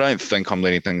 I don't think I'm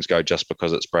letting things go just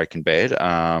because it's Breaking Bad.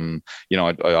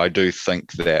 I do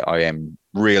think that I am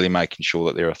really making sure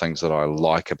that there are things that I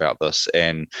like about this,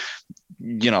 and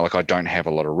like I don't have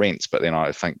a lot of rents, but then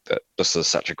I think that this is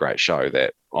such a great show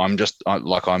that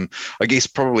I guess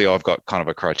probably I've got kind of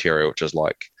a criteria, which is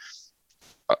like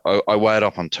I weigh it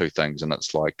up on two things, and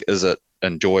it's like, is it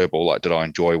enjoyable? Like, did I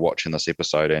enjoy watching this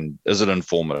episode? And is it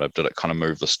informative? Did it kind of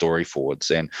move the story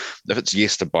forwards? And if it's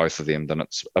yes to both of them, then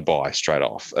it's a buy straight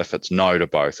off. If it's no to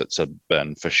both, it's a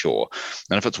bin for sure.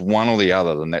 And if it's one or the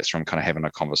other, then that's where I'm kind of having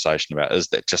a conversation about, is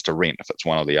that just a rent? If it's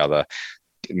one or the other,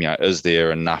 is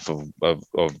there enough of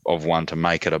one to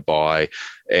make it a buy?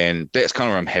 And that's kind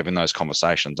of where I'm having those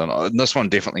conversations. And this one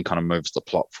definitely kind of moves the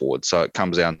plot forward. So it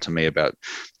comes down to me about,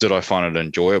 did I find it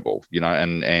enjoyable?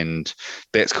 And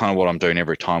that's kind of what I'm doing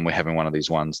every time we're having one of these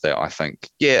ones that I think,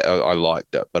 yeah, I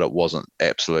liked it, but it wasn't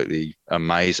absolutely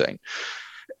amazing.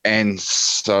 And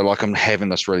so like I'm having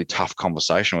this really tough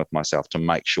conversation with myself to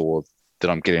make sure that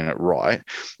I'm getting it right.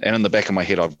 And in the back of my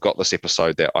head, I've got this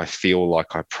episode that I feel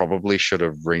like I probably should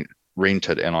have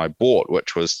rented and I bought,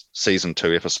 which was season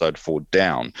 2, episode 4,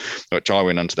 Down, which I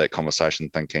went into that conversation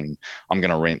thinking, I'm going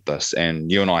to rent this.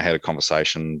 And you and I had a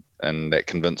conversation and that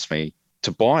convinced me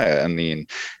to buy it. And then,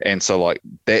 and so like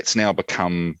that's now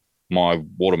become my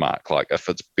watermark. Like if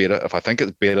I think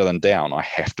it's better than Down, I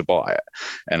have to buy it.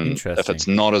 And if it's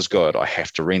Interesting. not as good, I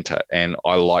have to rent it. And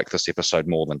I like this episode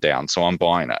more than Down, so I'm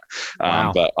buying it.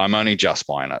 Wow. But I'm only just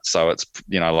buying it. So it's,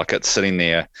 like it's sitting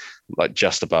there like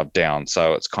just above Down.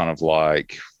 So it's kind of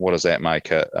like, what does that make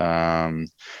it?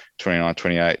 29,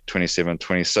 28, 27,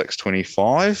 26,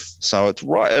 25. So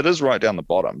it is right down the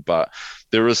bottom, but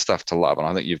there is stuff to love. And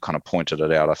I think you've kind of pointed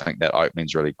it out. I think that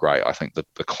opening's really great. I think that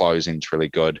the closing's really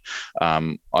good.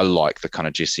 I like the kind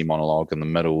of Jesse monologue in the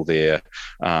middle there.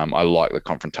 I like the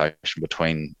confrontation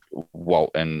between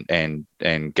Walt and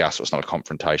Gus. It's not a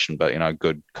confrontation, but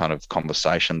good kind of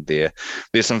conversation there.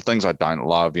 There's some things I don't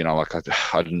love, like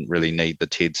I didn't really need the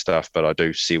Ted stuff, but I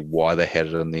do see why they had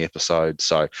it in the episode.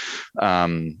 So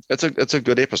it's a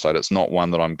good episode. It's not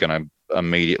one that I'm going to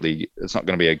it's not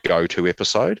going to be a go-to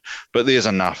episode, but there's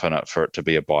enough in it for it to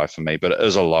be a buy for me, but it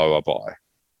is a lower buy.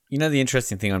 The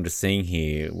interesting thing I'm just seeing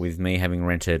here with me having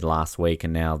rented last week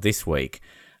and now this week,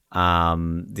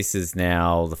 this is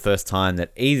now the first time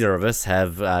that either of us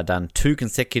have done 2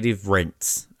 consecutive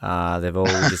rents. They've all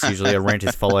just usually a rent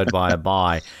is followed by a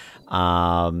buy.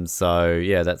 So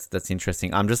yeah, that's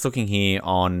interesting. I'm just looking here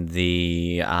on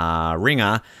the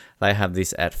Ringer. They have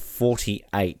this at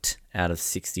 48 out of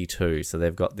 62. So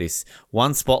they've got this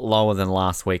one spot lower than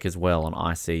last week as well on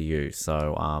ICU.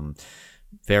 So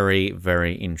very,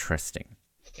 very interesting.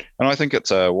 And I think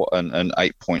it's an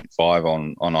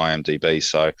 8.5 on IMDb.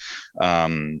 So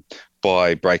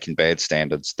by Breaking Bad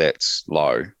standards, that's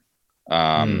low.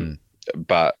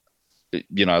 But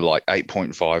like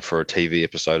 8.5 for a TV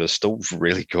episode is still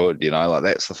really good. Like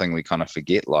that's the thing we kind of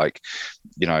forget. Like,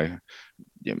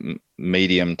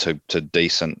 medium to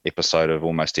decent episode of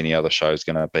almost any other show is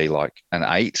going to be like an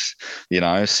 8,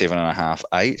 7.5,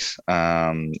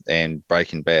 8. And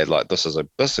Breaking Bad, like this is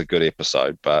a good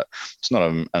episode, but it's not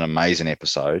an amazing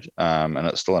episode. And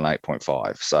it's still an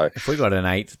 8.5. So if we got an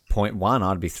 8.1,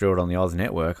 I'd be thrilled on the Oz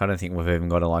network. I don't think we've even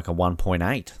got a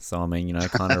 1.8. So I mean,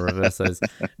 kind of reverse those.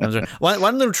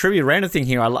 One little trivia random thing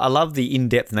here. I love the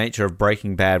in-depth nature of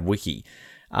Breaking Bad wiki.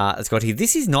 It's got here,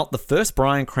 this is not the first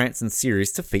Bryan Cranston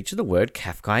series to feature the word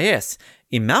Kafkaesque.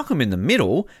 In Malcolm in the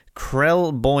Middle,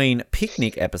 Krell-Boyne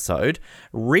picnic episode,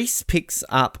 Reese picks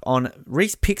on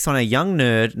a young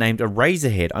nerd named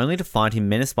Eraserhead, only to find him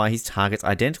menaced by his target's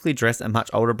identically dressed and much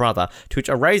older brother, to which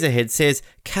Eraserhead says,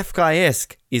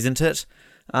 Kafkaesque, isn't it?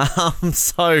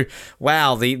 So,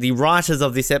 wow, the writers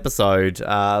of this episode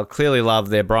clearly love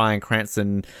their Bryan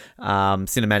Cranston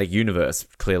cinematic universe,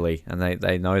 clearly, and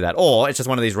they know that. Or it's just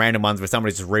one of these random ones where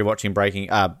somebody's just rewatching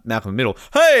Malcolm in the Middle.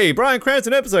 Hey, Bryan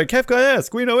Cranston episode,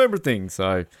 Kafkaesque, we know everything.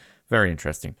 So, very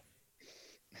interesting.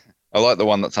 I like the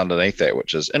one that's underneath that,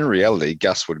 which is in reality,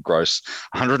 Gus would gross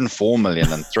 104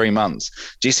 million in 3 months.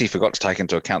 Jesse forgot to take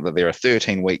into account that there are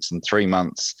 13 weeks and 3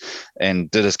 months, and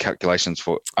did his calculations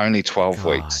for only 12 God,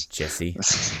 weeks. Jesse.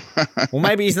 Well,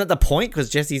 maybe isn't that the point? Because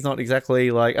Jesse's not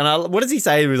exactly like. And what does he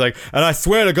say? He was like, and I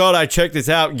swear to God, I checked this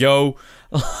out, yo.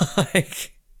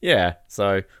 Like, yeah.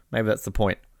 So maybe that's the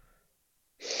point.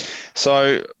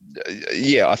 So,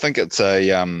 yeah, I think it's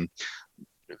a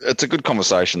good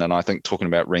conversation, and I think talking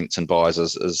about rents and buys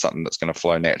is something that's going to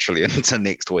flow naturally into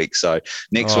next week. So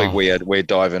next week we're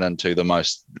diving into the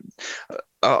most.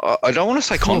 I don't want to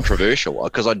say controversial,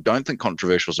 because I don't think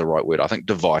controversial is the right word. I think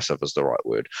divisive is the right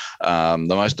word. The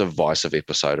most divisive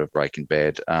episode of Breaking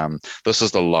Bad. This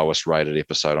is the lowest rated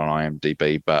episode on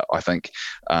IMDb, but I think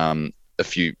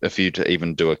if you to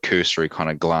even do a cursory kind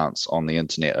of glance on the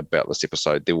internet about this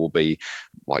episode, there will be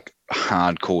like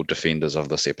hardcore defenders of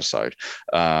this episode.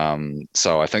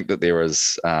 So I think that there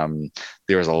is a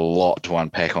lot to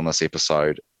unpack on this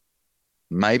episode.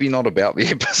 Maybe not about the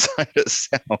episode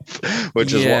itself,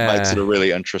 which is what makes it a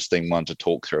really interesting one to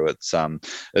talk through. It's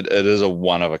it is a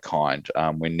one of a kind.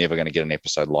 We're never going to get an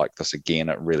episode like this again.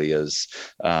 It really is.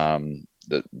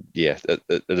 It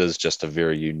is just a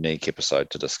very unique episode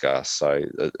to discuss. So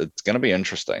it's going to be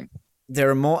interesting. There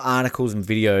are more articles and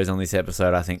videos on this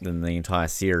episode, I think, than the entire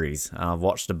series. I've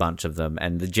watched a bunch of them,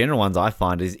 and the general ones I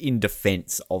find is in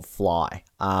defense of Fly.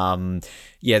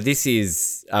 This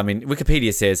is,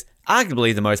 Wikipedia says,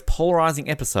 arguably the most polarizing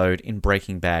episode in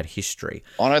Breaking Bad history.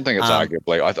 I don't think it's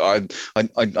arguably.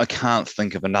 I can't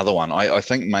think of another one. I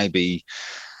think maybe...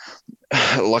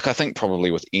 Like, I think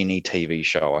probably with any TV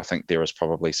show, I think there is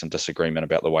probably some disagreement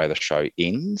about the way the show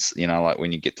ends, like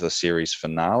when you get to the series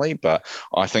finale. But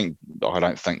I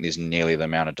don't think there's nearly the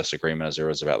amount of disagreement as there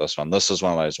is about this one. This is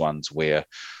one of those ones where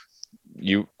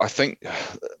I think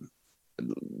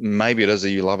maybe it is a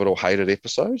you love it or hate it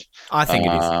episode. I think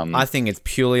it is. I think it's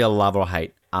purely a love or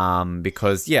hate.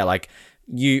 Because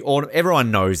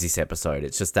everyone knows this episode.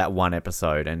 It's just that one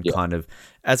episode, and kind of,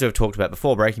 as we've talked about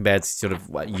before, Breaking Bad's sort of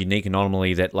a unique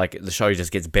anomaly that like the show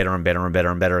just gets better and better and better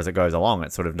and better as it goes along.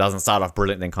 It sort of doesn't start off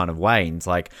brilliant, then kind of wanes.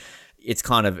 Like it's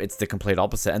the complete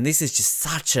opposite. And this is just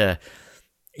such a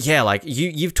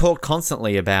you've talked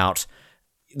constantly about.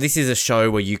 This is a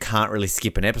show where you can't really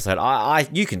skip an episode.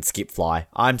 You can skip Fly.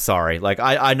 I'm sorry. Like,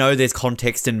 I know there's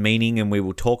context and meaning, and we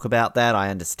will talk about that. I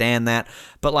understand that.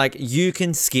 But, like, you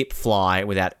can skip Fly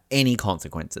without any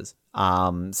consequences.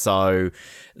 So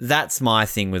that's my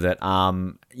thing with it.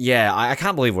 I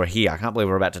can't believe we're here. I can't believe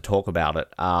we're about to talk about it.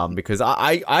 Because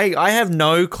I have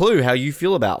no clue how you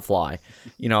feel about Fly.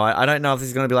 I don't know if this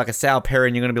is going to be like a sour perry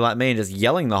and you're going to be like me and just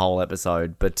yelling the whole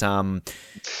episode. But, I've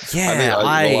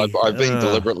been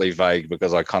deliberately vague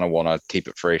because I kind of want to keep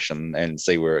it fresh and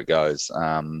see where it goes.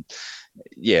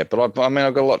 But I've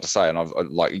got a lot to say, and I've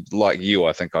like you,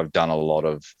 I think I've done a lot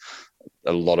of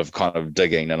kind of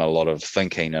digging and a lot of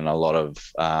thinking and a lot of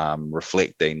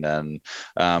reflecting, and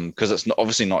because it's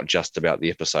obviously not just about the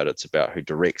episode, it's about who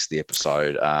directs the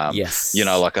episode. Yes.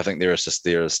 I think there is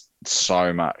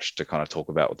so much to kind of talk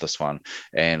about with this one,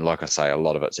 and like I say, a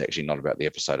lot of it's actually not about the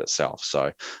episode itself.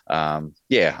 So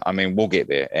we'll get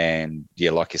there, and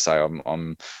like you say, I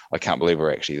can't believe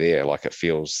we're actually there. Like, it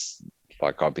feels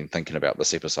like I've been thinking about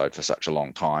this episode for such a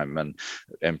long time and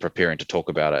preparing to talk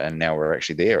about it, and now we're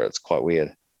actually there. It's quite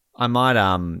weird. I might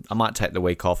take the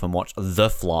week off and watch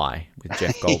The Fly with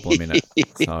Jeff Goldblum in it.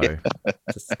 So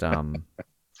just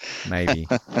maybe.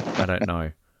 I don't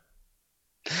know.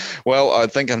 Well, I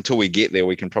think until we get there,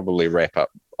 we can probably wrap up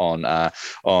on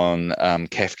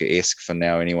Kafkaesque for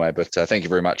now anyway. But thank you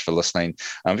very much for listening.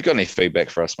 If you've got any feedback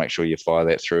for us, make sure you fire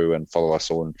that through and follow us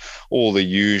on all the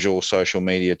usual social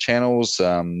media channels.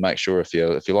 Make sure if you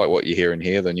like what you hear in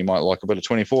here, then you might like a bit of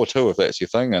 24 too, if that's your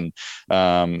thing, and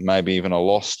maybe even a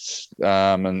Lost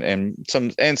and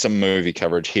some movie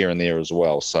coverage here and there as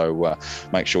well. So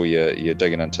make sure you're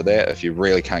digging into that. If you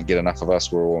really can't get enough of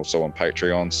us, we're also on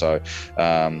Patreon. So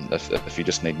if you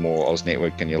just need more Oz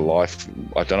Network in your life,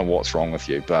 I don't know what's wrong with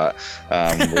you, but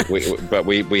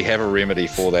we have a remedy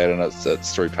for that, and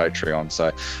it's through Patreon.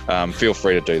 So feel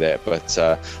free to do that. But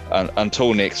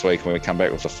until next week, when we come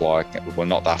back with The Fly, well,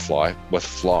 not The Fly, with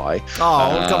Fly.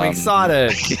 Oh, I'm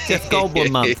excited! Jeff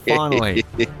Goldblum month, finally.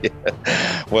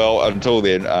 Well, until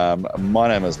then, my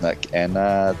name is Nick, and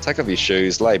take off your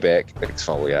shoes, lay back,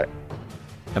 exfoliate.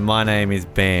 And my name is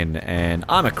Ben, and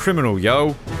I'm a criminal,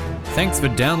 yo! Thanks for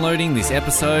downloading this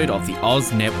episode of the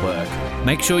Oz Network.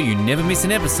 Make sure you never miss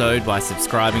an episode by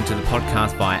subscribing to the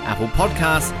podcast via Apple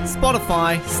Podcasts,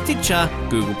 Spotify, Stitcher,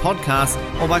 Google Podcasts,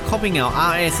 or by copying our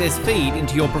RSS feed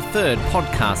into your preferred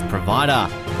podcast provider.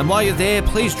 And while you're there,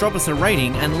 please drop us a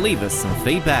rating and leave us some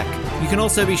feedback. You can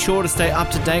also be sure to stay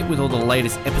up to date with all the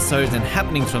latest episodes and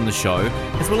happenings from the show,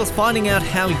 as well as finding out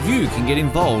how you can get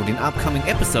involved in upcoming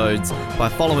episodes by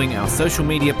following our social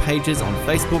media pages on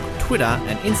Facebook, Twitter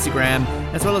and Instagram,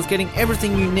 as well as getting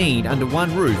everything you need under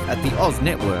one roof at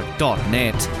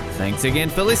theoznetwork.net. Thanks again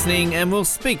for listening, and we'll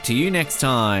speak to you next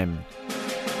time.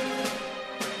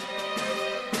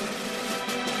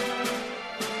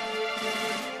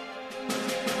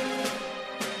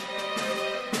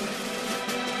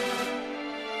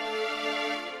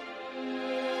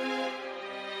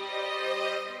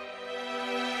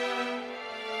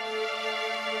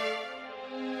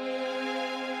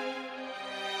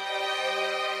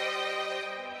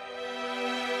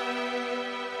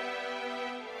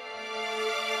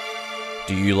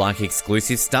 Do you like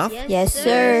exclusive stuff? Yes,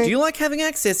 sir. Do you like having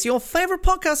access to your favourite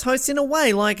podcast hosts in a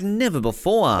way like never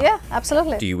before? Yeah,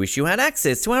 absolutely. Do you wish you had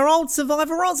access to our old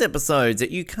Survivor Oz episodes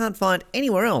that you can't find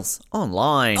anywhere else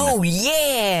online? Oh,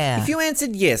 yeah! If you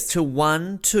answered yes to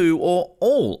one, two, or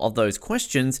all of those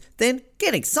questions, then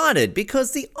get excited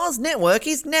because the Oz Network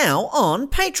is now on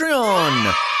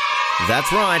Patreon.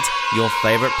 That's right, your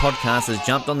favourite podcast has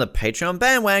jumped on the Patreon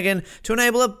bandwagon to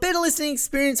enable a better listening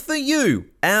experience for you,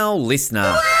 our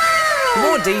listener. For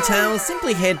more details,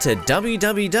 simply head to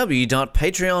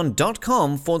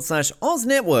www.patreon.com/Oz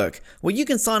Network, where you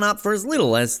can sign up for as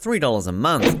little as $3 a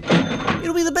month.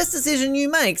 It'll be the best decision you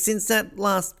make since that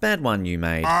last bad one you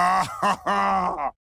made.